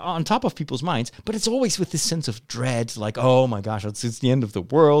it's on top of people's minds, but it's always with this sense of dread, like, oh my gosh, it's the end of the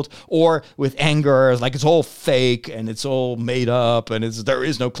world, or with anger, like it's all fake and it's all made up and there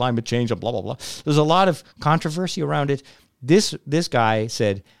is no climate change and blah, blah, blah. There's a lot of controversy around it. This guy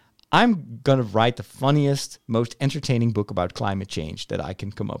said, I'm going to write the funniest, most entertaining book about climate change that I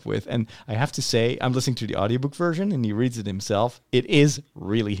can come up with. And I have to say, I'm listening to the audiobook version and he reads it himself. It is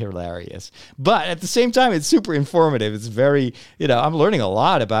really hilarious. But at the same time, it's super informative. It's very, I'm learning a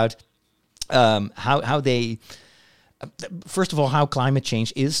lot about how they... First of all, how climate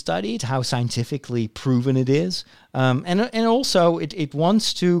change is studied, how scientifically proven it is. And also, it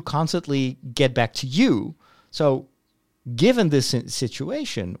wants to constantly get back to you. So... given this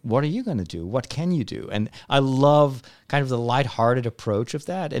situation, what are you going to do? What can you do? And I love kind of the lighthearted approach of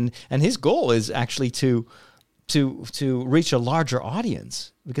that. And his goal is actually to reach a larger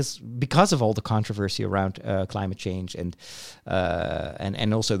audience because of all the controversy around climate change and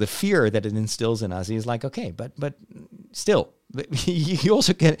also the fear that it instills in us. He's like, okay, but still, you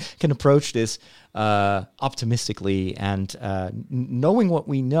also can approach this optimistically and knowing what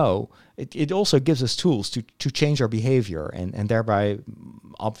we know. It also gives us tools to change our behavior and thereby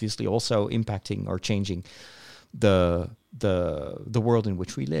obviously also impacting or changing the world in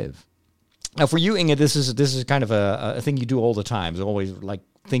which we live. Now, for you, Inge, this is kind of a thing you do all the time. It's always like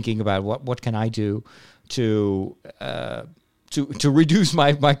thinking about what can I do to reduce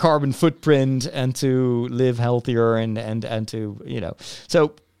my carbon footprint and to live healthier and to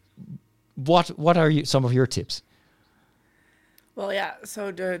So, what are some of your tips? Well, yeah.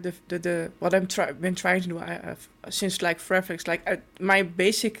 So the what been trying to do since like forever, it's like my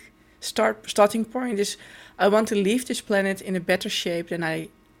basic starting point is I want to leave this planet in a better shape than I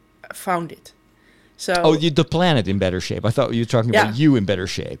found it. So the planet in better shape. I thought you were talking about you in better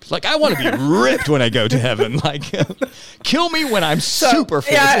shape. Like, I want to be ripped when I go to heaven. Like, kill me when I'm super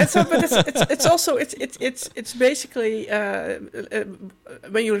fit. Yeah, but it's also it's basically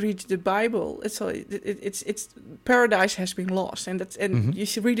when you read the Bible, it's paradise has been lost, and you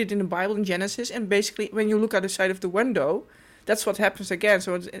should read it in the Bible in Genesis, and basically when you look outside of the window, that's what happens again.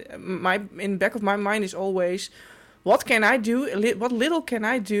 So in the back of my mind is always, what can I do? What little can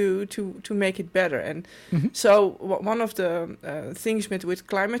I do to make it better? And so one of the things with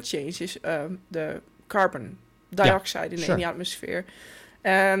climate change is the carbon dioxide in the atmosphere,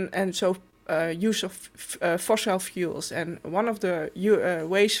 and so use of fossil fuels. And one of the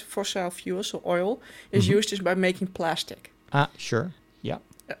ways fossil fuels, so oil, is used is by making plastic. Sure, yeah.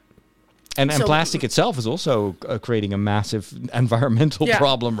 And plastic itself is also creating a massive environmental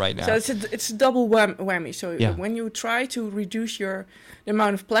problem right now. So it's a double whammy. So when you try to reduce the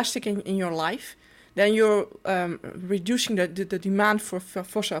amount of plastic in your life, then you're reducing the demand for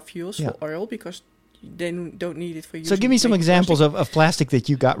fossil fuels, for oil, because they don't need it for you. So give me some examples of plastic that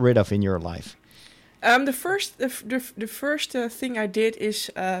you got rid of in your life. The first thing I did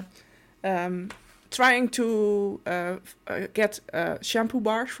is trying to get shampoo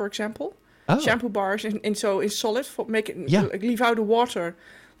bars, for example. Shampoo bars, and so in solid, leave out the water,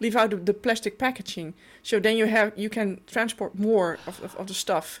 leave out the plastic packaging. So then you can transport more of the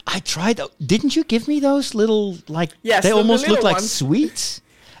stuff. I tried. Didn't you give me those little Yes, they almost look like ones. Sweets?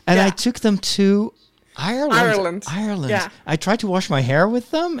 And I took them to Ireland. Yeah. I tried to wash my hair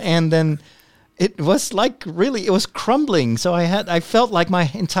with them, and then it was like it was crumbling. So I felt like my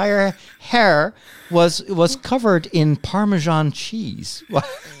entire hair was covered in Parmesan cheese.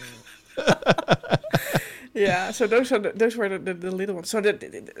 Yeah, so those were the little ones. So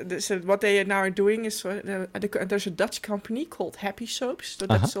what they now are doing is there's a Dutch company called Happy Soaps. So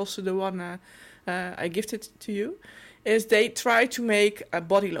that's also the one I gifted to you. Is they try to make a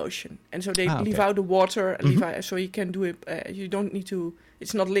body lotion, and so they leave out the water, so you can do it. You don't need to.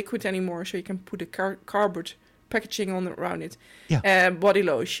 It's not liquid anymore, so you can put a cardboard packaging around it. Yeah. Body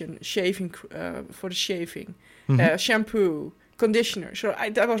lotion, shaving for the shaving, shampoo, conditioner. So I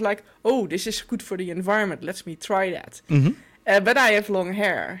was like, oh, this is good for the environment. Let me try that. But I have long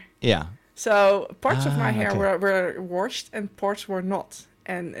hair. Yeah. So parts of my hair were washed and parts were not.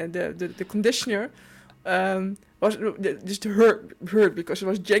 And the conditioner was just hurt because it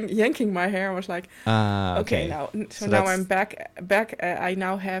was yanking my hair. I was like, Okay. now So now that's- I'm back. I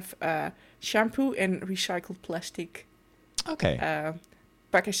now have shampoo and recycled plastic Okay.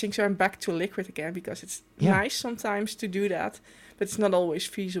 packaging, so I'm back to liquid again because it's Yeah. nice sometimes to do that, but it's not always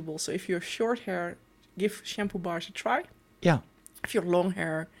feasible. So if you're short hair, give shampoo bars a try. Yeah. If you're long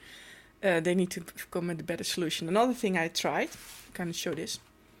hair, they need to come with a better solution. Another thing I tried, I can show this,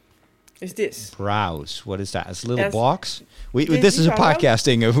 is this. Browse. What is that? It's a little Yes. box. These This is a are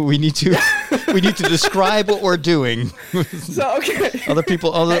podcasting. We need to we need to describe what we're doing. So okay. Other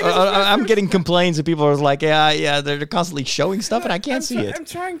people, I'm getting complaints and people are like, yeah, they're constantly showing stuff and I can't see it. I'm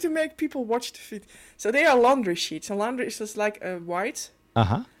trying to make people watch the feed. So they are laundry sheets. And laundry is just like a white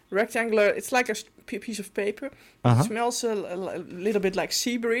Uh-huh. rectangular. It's like a piece of paper. Uh-huh. It smells a little bit like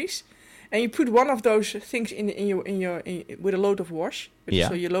sea breeze. And you put one of those things in your with a load of wash. Yeah.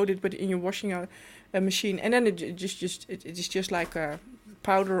 So you load it, but in your washing machine, and then it is just like a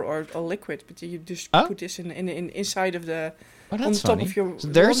powder or liquid. But you just Oh. put this in inside of the Oh, on that's the top funny. of your So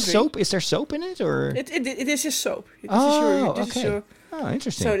there's laundry. soap. Is there soap in it or? It is a soap. This Oh, this is okay. your, Oh,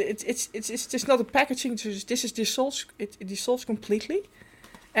 interesting. so it's just not a packaging. This is dissolves. It dissolves completely,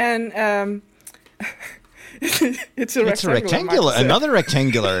 and it's a It's a rectangular. rectangular. Marcus. Another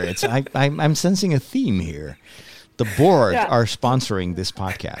rectangular. I'm sensing a theme here. The board Yeah. are sponsoring this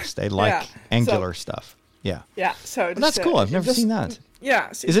podcast. They like Yeah. angular stuff. Yeah. Yeah, so Well, that's cool. I've never seen that.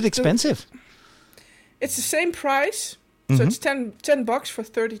 Yeah, so Is it expensive? It's the same price. Mm-hmm. So it's $10 for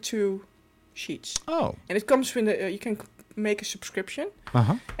 32 sheets, Oh. and it comes with you can make a subscription,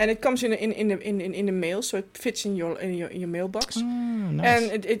 Uh-huh. and it comes in the mail, so it fits in your mailbox. Oh, nice.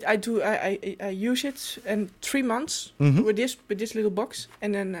 And I use it in 3 months Mhm. with this little box,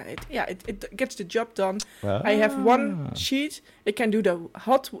 and then it gets the job done. Ah. I have one sheet. It can do the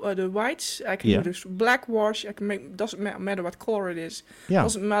the whites. I can Yeah. do the black wash. I can make, doesn't matter what color it is. Yeah.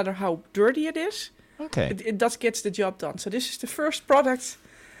 Doesn't matter how dirty it is. Okay. It does gets the job done. So this is the first product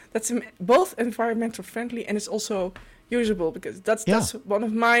that's both environmental friendly and it's also usable, because that's one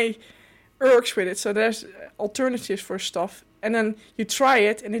of my irks with it. So there's alternatives for stuff, and then you try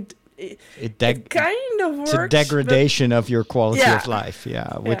it, and it kind of works. It's a degradation of your quality Yeah. of life.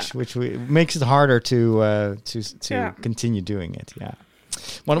 Yeah. Which makes it harder to Yeah. continue doing it. Yeah.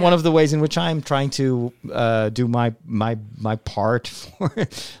 One of the ways in which I'm trying to do my part for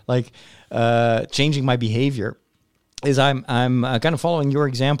like changing my behavior is I'm kind of following your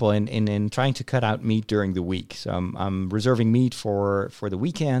example in trying to cut out meat during the week. So I'm reserving meat for the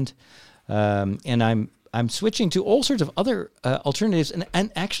weekend, and I'm switching to all sorts of other alternatives.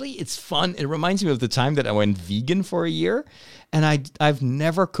 And actually, it's fun. It reminds me of the time that I went vegan for a year, and I've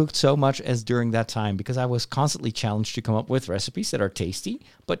never cooked so much as during that time, because I was constantly challenged to come up with recipes that are tasty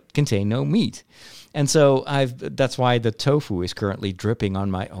but contain no meat. And so that's why the tofu is currently dripping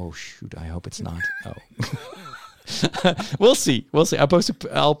on my. Oh shoot! I hope it's not. Oh. We'll see.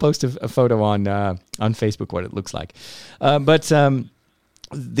 I'll post a photo on Facebook what it looks like. But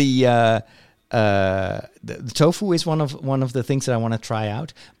the tofu is one of the things that I want to try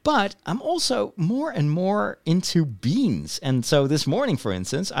out. But I'm also more and more into beans. And so this morning, for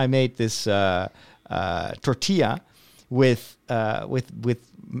instance, I made this tortilla with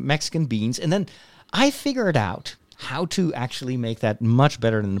Mexican beans, and then I figured out how to actually make that much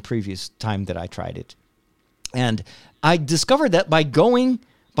better than the previous time that I tried it. And I discovered that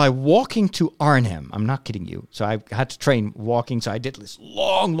by walking to Arnhem. I'm not kidding you. So I had to train walking. So I did this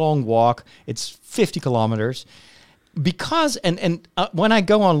long walk. It's 50 kilometers. Because, and when I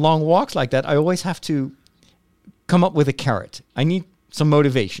go on long walks like that, I always have to come up with a carrot. I need some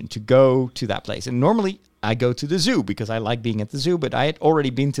motivation to go to that place. And normally I go to the zoo because I like being at the zoo, but I had already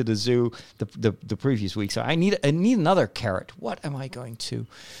been to the zoo the previous week. So I need another carrot. What am I going to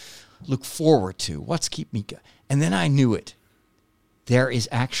look forward to? What's keep me going? And then I knew it. There is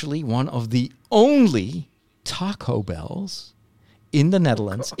actually one of the only Taco Bells in the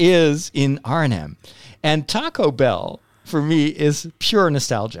Netherlands is in Arnhem. And Taco Bell, for me, is pure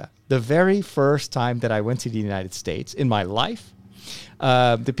nostalgia. The very first time that I went to the United States in my life,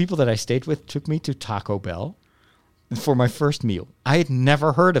 the people that I stayed with took me to Taco Bell for my first meal. I had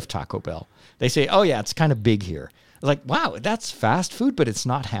never heard of Taco Bell. They say, oh yeah, it's kind of big here. I was like, wow, that's fast food, but it's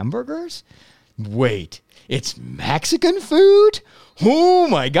not hamburgers? Wait, it's Mexican food? Oh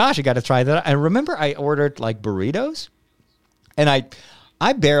my gosh, I got to try that. I remember I ordered like burritos, and I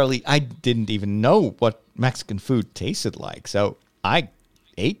didn't even know what Mexican food tasted like. So I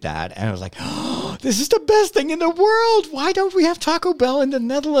ate that, and I was like, oh, this is the best thing in the world. Why don't we have Taco Bell in the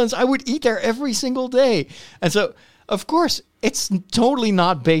Netherlands? I would eat there every single day. And so, of course, it's totally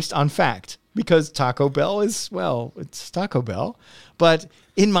not based on fact. because Taco Bell is, well, it's Taco Bell. But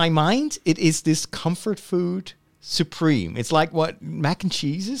in my mind, it is this comfort food supreme. It's like what mac and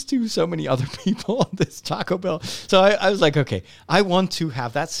cheese is to so many other people on this Taco Bell. So I was like, okay, I want to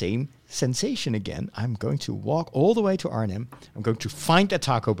have that same sensation again. I'm going to walk all the way to Arnhem. I'm going to find a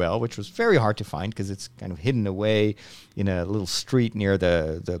Taco Bell, which was very hard to find because it's kind of hidden away in a little street near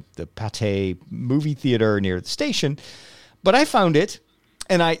the Pathé movie theater near the station. But I found it.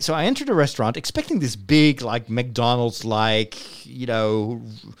 And I entered a restaurant expecting this big, like McDonald's-like,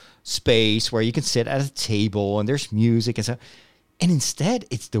 space where you can sit at a table and there's music and so. And instead,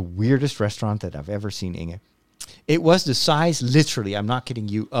 it's the weirdest restaurant that I've ever seen, Inge. It was the size, literally, I'm not kidding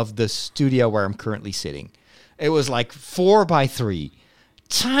you, of the studio where I'm currently sitting. It was like 4x3,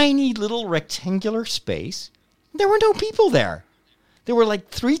 tiny little rectangular space. There were no people there. There were like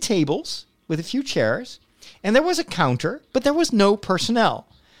 3 tables with a few chairs. And there was a counter, but there was no personnel.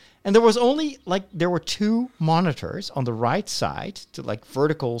 And there was only, there were 2 monitors on the right side, to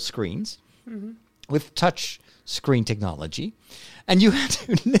vertical screens with touch screen technology. And you had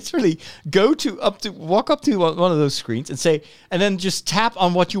to literally walk up to one of those screens and then just tap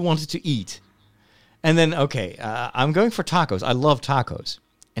on what you wanted to eat. And then, okay, I'm going for tacos. I love tacos.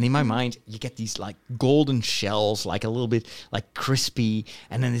 And in my mind, you get these golden shells, a little bit crispy,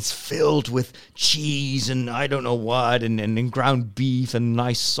 and then it's filled with cheese and I don't know what, and ground beef and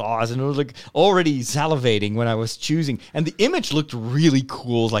nice sauce. And it was already salivating when I was choosing. And the image looked really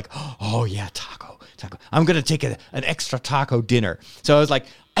cool. It was oh yeah, taco. I'm going to take an extra taco dinner. So I was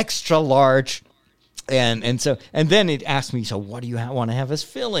extra large. And then it asked me, so what do you want to have as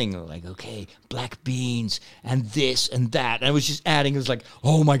filling? Okay, black beans and this and that. And I was just adding. It was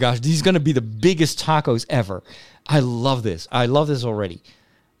oh my gosh, these are going to be the biggest tacos ever. I love this. I love this already.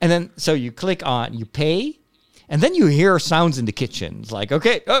 And then, so you click on, you pay, and then you hear sounds in the kitchen. It's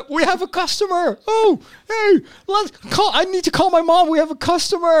okay, we have a customer. Oh, hey, let's call. I need to call my mom. We have a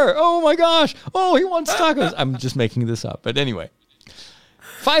customer. Oh my gosh. Oh, he wants tacos. I'm just making this up. But anyway,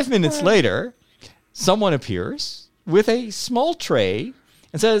 5 minutes later, someone appears with a small tray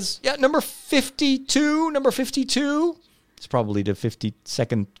and says, yeah, number 52. It's probably the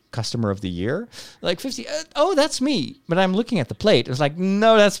 52nd customer of the year. 50, oh, that's me. But I'm looking at the plate. It's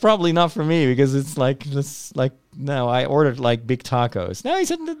no, that's probably not for me because it's no, I ordered big tacos. No, he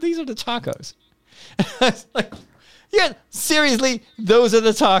said, these are the tacos. I was yeah, seriously, those are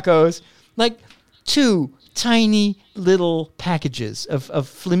the tacos. 2 tiny little packages of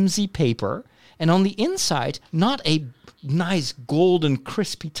flimsy paper. And on the inside, not a nice golden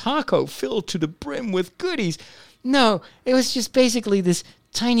crispy taco filled to the brim with goodies. No, it was just basically this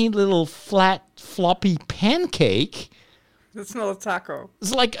tiny little flat floppy pancake. That's not a taco.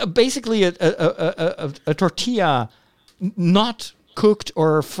 It's basically a tortilla, not cooked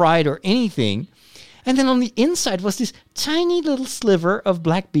or fried or anything. And then on the inside was this tiny little sliver of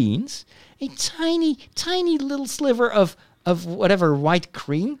black beans, a tiny, tiny little sliver of whatever white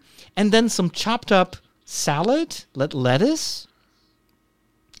cream, and then some chopped up salad, lettuce,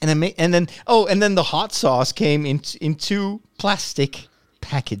 and then the hot sauce came in 2 plastic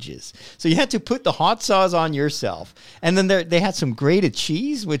packages. So you had to put the hot sauce on yourself, and then they had some grated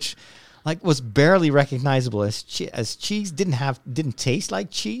cheese, which was barely recognizable as cheese. Didn't taste like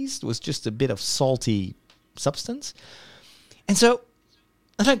cheese. It was just a bit of salty substance, and so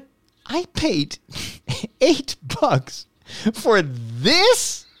I paid $8 for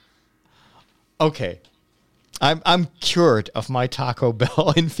this. Okay, I'm cured of my Taco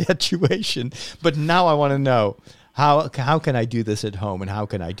Bell infatuation, but now I want to know how can I do this at home and how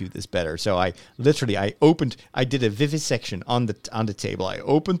can I do this better? So I did a vivisection on the table. I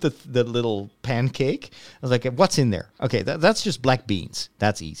opened the little pancake. I was what's in there? Okay, that's just black beans.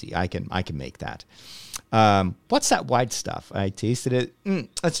 That's easy. I can make that. What's that white stuff? I tasted it.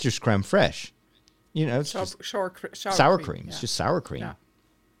 That's just creme fraiche. It's sour cream. It's just sour cream. Yeah.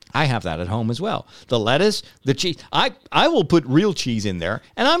 I have that at home as well. The lettuce, the cheese. I will put real cheese in there,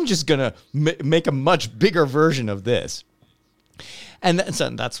 and I'm just going to make a much bigger version of this. And so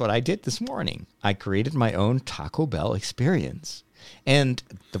that's what I did this morning. I created my own Taco Bell experience. And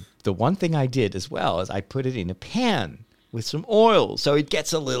the one thing I did as well is I put it in a pan with some oil, so it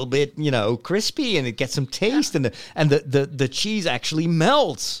gets a little bit, crispy, and it gets some taste, and the cheese actually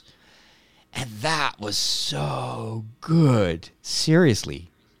melts. And that was so good. Seriously.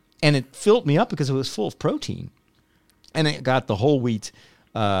 And it filled me up because it was full of protein. And it got the whole wheat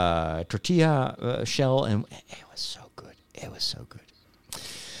tortilla shell, and it was so good. It was so good.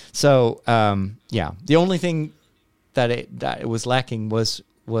 So, yeah, the only thing that it was lacking was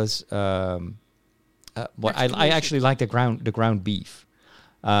I actually like the ground beef.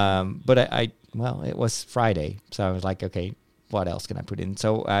 But well, it was Friday, so I was like, okay, what else can I put in?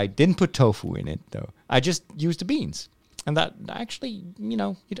 So I didn't put tofu in it, though. I just used the beans. And that actually,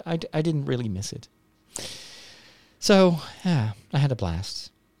 I didn't really miss it. So, yeah, I had a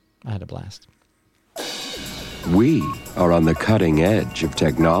blast. We are on the cutting edge of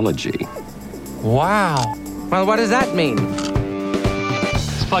technology. Wow. Well, what does that mean?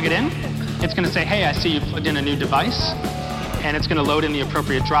 Let's plug it in. It's going to say, hey, I see you plugged in a new device. And it's going to load in the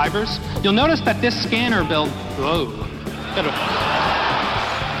appropriate drivers. You'll notice that this scanner build... Whoa.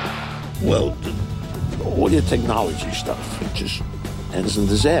 Well, all your technology stuff, it just ends in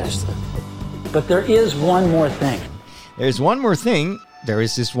disaster. But there is one more thing. There's one more thing. There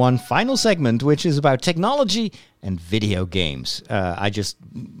is this one final segment, which is about technology and video games. I just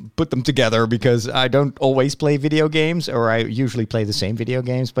put them together because I don't always play video games, or I usually play the same video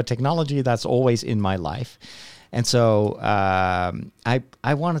games, but technology, that's always in my life. And so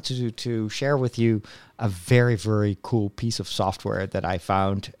I wanted to share with you a very, very cool piece of software that I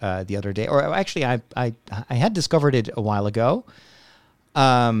found the other day. Or actually, I had discovered it a while ago,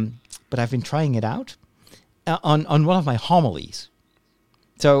 but I've been trying it out on one of my homilies.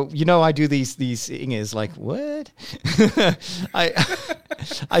 So, I do these things like, what?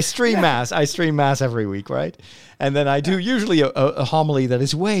 I stream mass. I stream mass every week, right? And then I do usually a homily that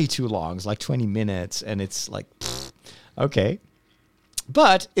is way too long. It's like 20 minutes, and it's like, okay.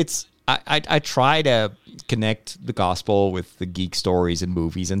 But I try to connect the gospel with the geek stories and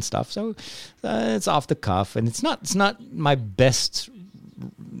movies and stuff. So it's off the cuff, and it's not my best,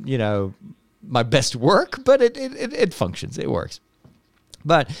 my best work, but it functions. It works.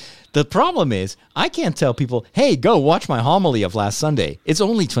 But the problem is, I can't tell people, hey, go watch my homily of last Sunday. It's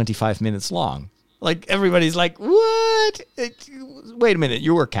only 25 minutes long. Like, everybody's like, what? Wait a minute,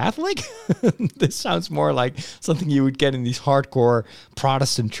 you were Catholic? This sounds more like something you would get in these hardcore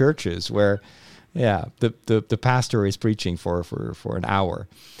Protestant churches where, yeah, the pastor is preaching for an hour,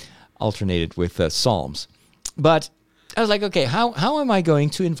 alternated with psalms. But I was like, okay, how am I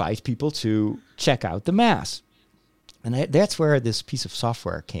going to invite people to check out the Mass? And that's where this piece of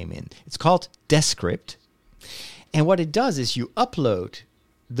software came in. It's called Descript. And what it does is you upload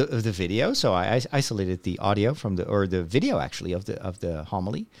the video. So I isolated the audio from the video actually of the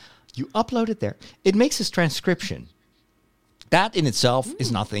homily. You upload it there. It makes this transcription. That in itself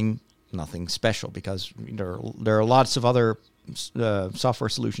is nothing special, because there are lots of other software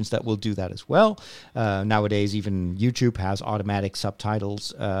solutions that will do that as well. Nowadays, even YouTube has automatic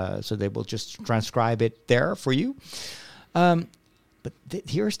subtitles, so they will just transcribe it there for you. But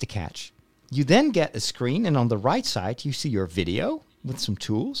here's the catch. You then get a screen, and on the right side, you see your video with some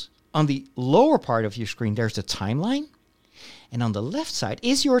tools. On the lower part of your screen, there's a timeline. And on the left side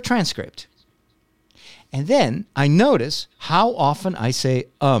is your transcript. And then I notice how often I say,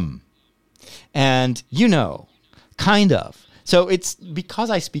 and kind of. So it's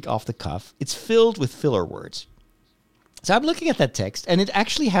because I speak off the cuff, it's filled with filler words. So I'm looking at that text, and it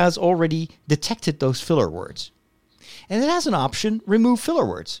actually has already detected those filler words. And it has an option, remove filler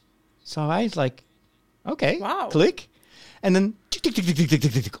words. So I was like, okay, wow. Click. And then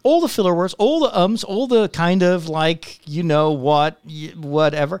all the filler words, all the all the kind of like,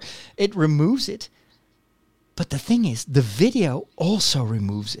 whatever. It removes it. But the thing is, the video also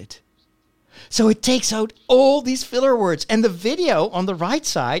removes it. So it takes out all these filler words, and the video on the right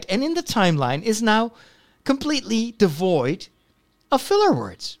side and in the timeline is now completely devoid of filler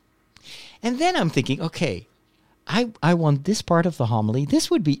words. And then I'm thinking, okay, I want this part of the homily. This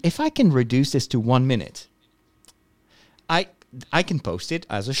would be, if I can reduce this to 1 minute, I can post it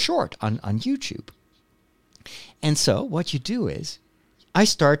as a short on YouTube. And so what you do is I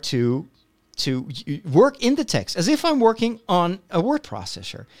start to work in the text as if I'm working on a word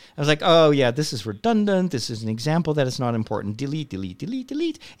processor. I was like, oh yeah, this is redundant. This is an example that is not important. Delete, delete, delete,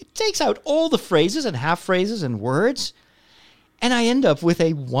 delete. It takes out all the phrases and half phrases and words. And I end up with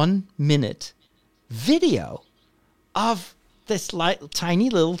a 1 minute video of this tiny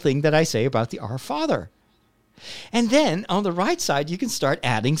little thing that I say about the Our Father. And then on the right side, you can start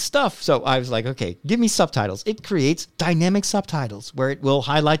adding stuff. So I was like, okay, give me subtitles. It creates dynamic subtitles where it will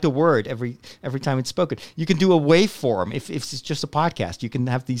highlight the word every time it's spoken. You can do a waveform. If it's just a podcast, you can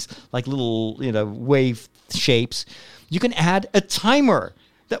have these like little, wave shapes. You can add a timer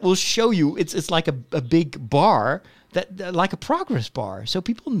that will show you. It's like a big bar, that like a progress bar. So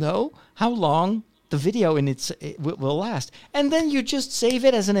people know how long the video it will last. And then you just save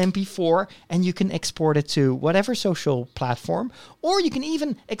it as an MP4, and you can export it to whatever social platform, or you can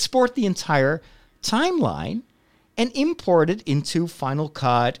even export the entire timeline and import it into Final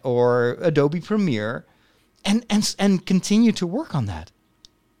Cut or Adobe Premiere and continue to work on that.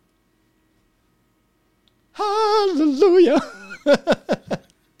 Hallelujah.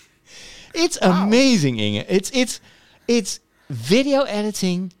 It's amazing, Inge. It's video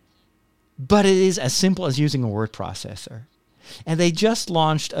editing, but it is as simple as using a word processor. And they just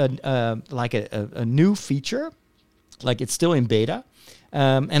launched a new feature, like it's still in beta.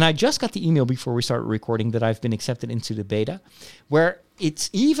 And I just got the email before we started recording that I've been accepted into the beta, where it's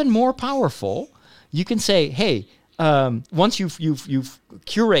even more powerful. You can say, hey, once you've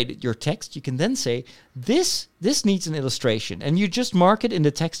curated your text, you can then say, this needs an illustration. And you just mark it in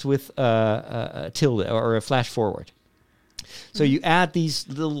the text with a tilde or a flash forward. So you add these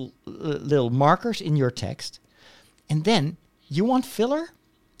little markers in your text. And then you want filler?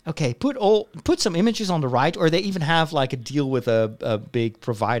 Okay, put some images on the right, or they even have like a deal with a big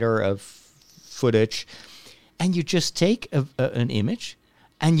provider of footage, and you just take an image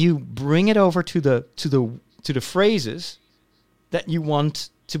and you bring it over to the phrases that you want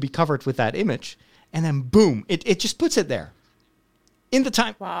to be covered with that image, and then boom, it just puts it there in the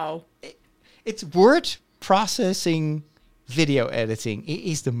time. Wow, it's word processing. Video editing, it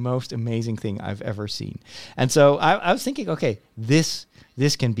is the most amazing thing I've ever seen. And so I was thinking, okay, this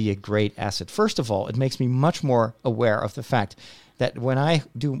can be a great asset. First of all, it makes me much more aware of the fact that when I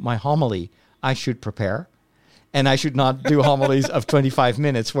do my homily, I should prepare. And I should not do homilies of 25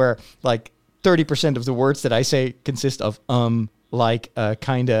 minutes where like 30% of the words that I say consist of like,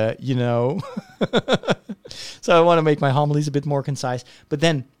 kinda, you know. So I want to make my homilies a bit more concise. But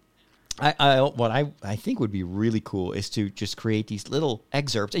then what I think would be really cool is to just create these little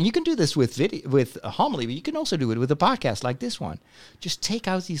excerpts, and you can do this with a homily, but you can also do it with a podcast like this one. Just take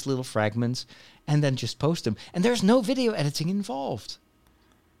out these little fragments and then just post them, and there's no video editing involved.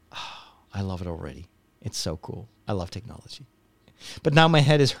 Oh, I love it already. It's so cool. I love technology, but now my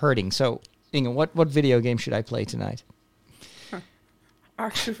head is hurting. So, Inge, what video game should I play tonight?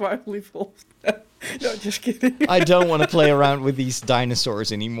 Ark Survival Evolved. No, just kidding. I don't want to play around with these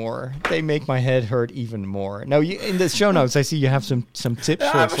dinosaurs anymore. They make my head hurt even more. Now, in the show notes, I see you have some tips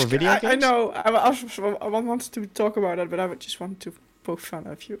for video games. I know. I wanted to talk about that, but I just wanted to poke fun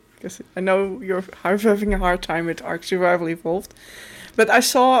of you because I know you're having a hard time with Ark Survival Evolved. But I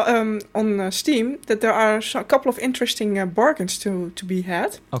saw on Steam that there are a couple of interesting bargains to be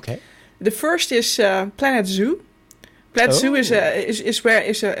had. Okay. The first is Planet Zoo. Planet Zoo is a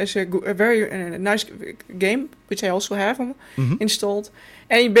very nice game, which I also have installed.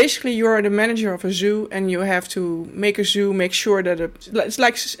 And basically, you're the manager of a zoo, and you have to make a zoo, make sure that it's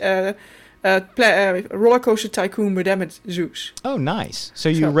like Roller Coaster Tycoon, but then with zoos. Oh, nice! So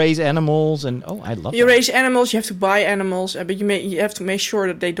you raise animals, and I love. You raise animals. You have to buy animals, but you have to make sure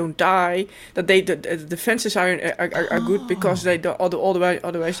that they don't die. That the fences are good because they don't,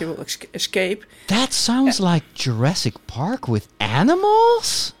 otherwise they will escape. That sounds like Jurassic Park with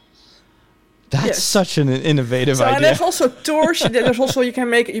animals. That's such an innovative idea. And there's also tours. There's also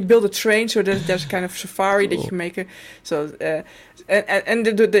you build a train, so there's a kind of safari that you can make.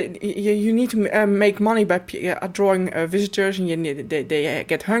 You need to make money by drawing visitors, and they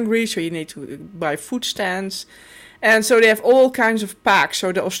get hungry, so you need to buy food stands. And so they have all kinds of packs.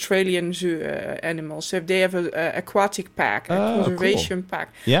 So the Australian zoo animals, they have an aquatic pack, a conservation pack.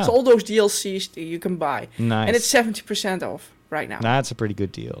 Yeah. So all those DLCs you can buy. Nice. And it's 70% off right now. That's a pretty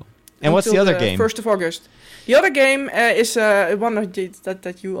good deal. And what's the other game? 1st of August. The other game is one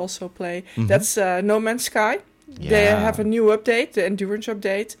that you also play. Mm-hmm. That's No Man's Sky. Yeah. They have a new update, the Endurance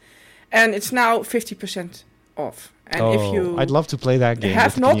update, and it's now 50% off. And if you I'd love to play that game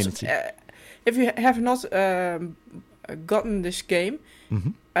with the community. If you have not gotten this game,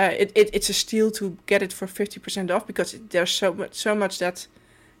 mm-hmm. It's a steal to get it for 50% off because there's so much that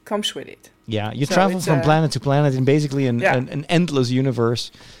comes with it. Yeah, you travel from planet to planet in basically an endless universe.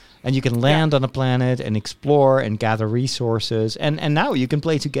 And you can land on a planet and explore and gather resources. And now you can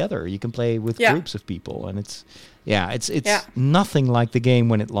play together. You can play with groups of people. And it's nothing like the game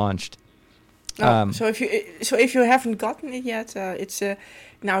when it launched. So if you haven't gotten it yet,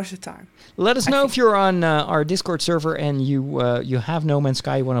 now's the time. Let us know if you're on our Discord server and you have No Man's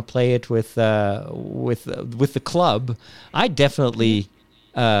Sky. You want to play it with the club. I definitely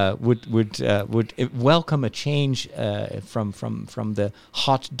would welcome a change from the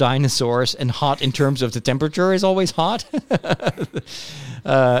hot dinosaurs, and hot in terms of the temperature is always hot,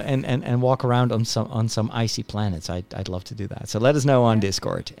 and walk around on some icy planets. I'd love to do that. So let us know on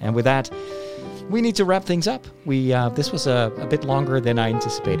Discord. And with that, we need to wrap things up. This was a bit longer than I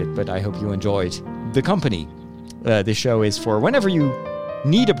anticipated, but I hope you enjoyed the company. This show is for whenever you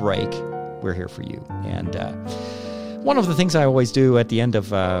need a break. We're here for you. And one of the things I always do at the end of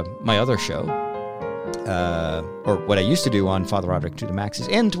my other show, or what I used to do on Father Roderick to the Max, is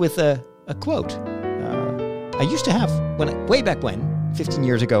end with a quote. I used to have, way back when, 15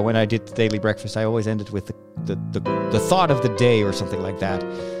 years ago when I did the Daily Breakfast, I always ended with the thought of the day or something like that.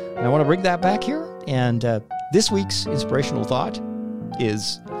 And I want to bring that back here. And this week's inspirational thought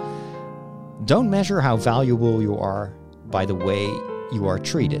is, don't measure how valuable you are by the way you are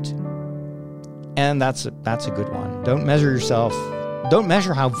treated. And that's a good one. Don't measure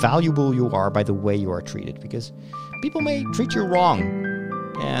how valuable you are by the way you are treated, because people may treat you wrong,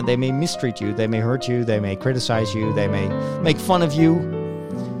 and they may mistreat you, they may hurt you, they may criticize you, they may make fun of you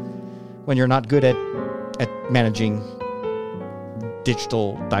when you're not good at managing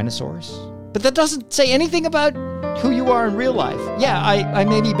digital dinosaurs. But that doesn't say anything about who you are in real life. Yeah, I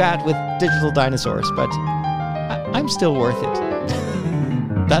may be bad with digital dinosaurs, but I'm still worth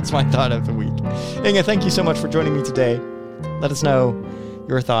it. That's my thought of the week. Inge, thank you so much for joining me today. Let us know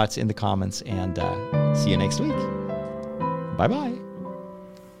your thoughts in the comments, and see you next week. Bye-bye.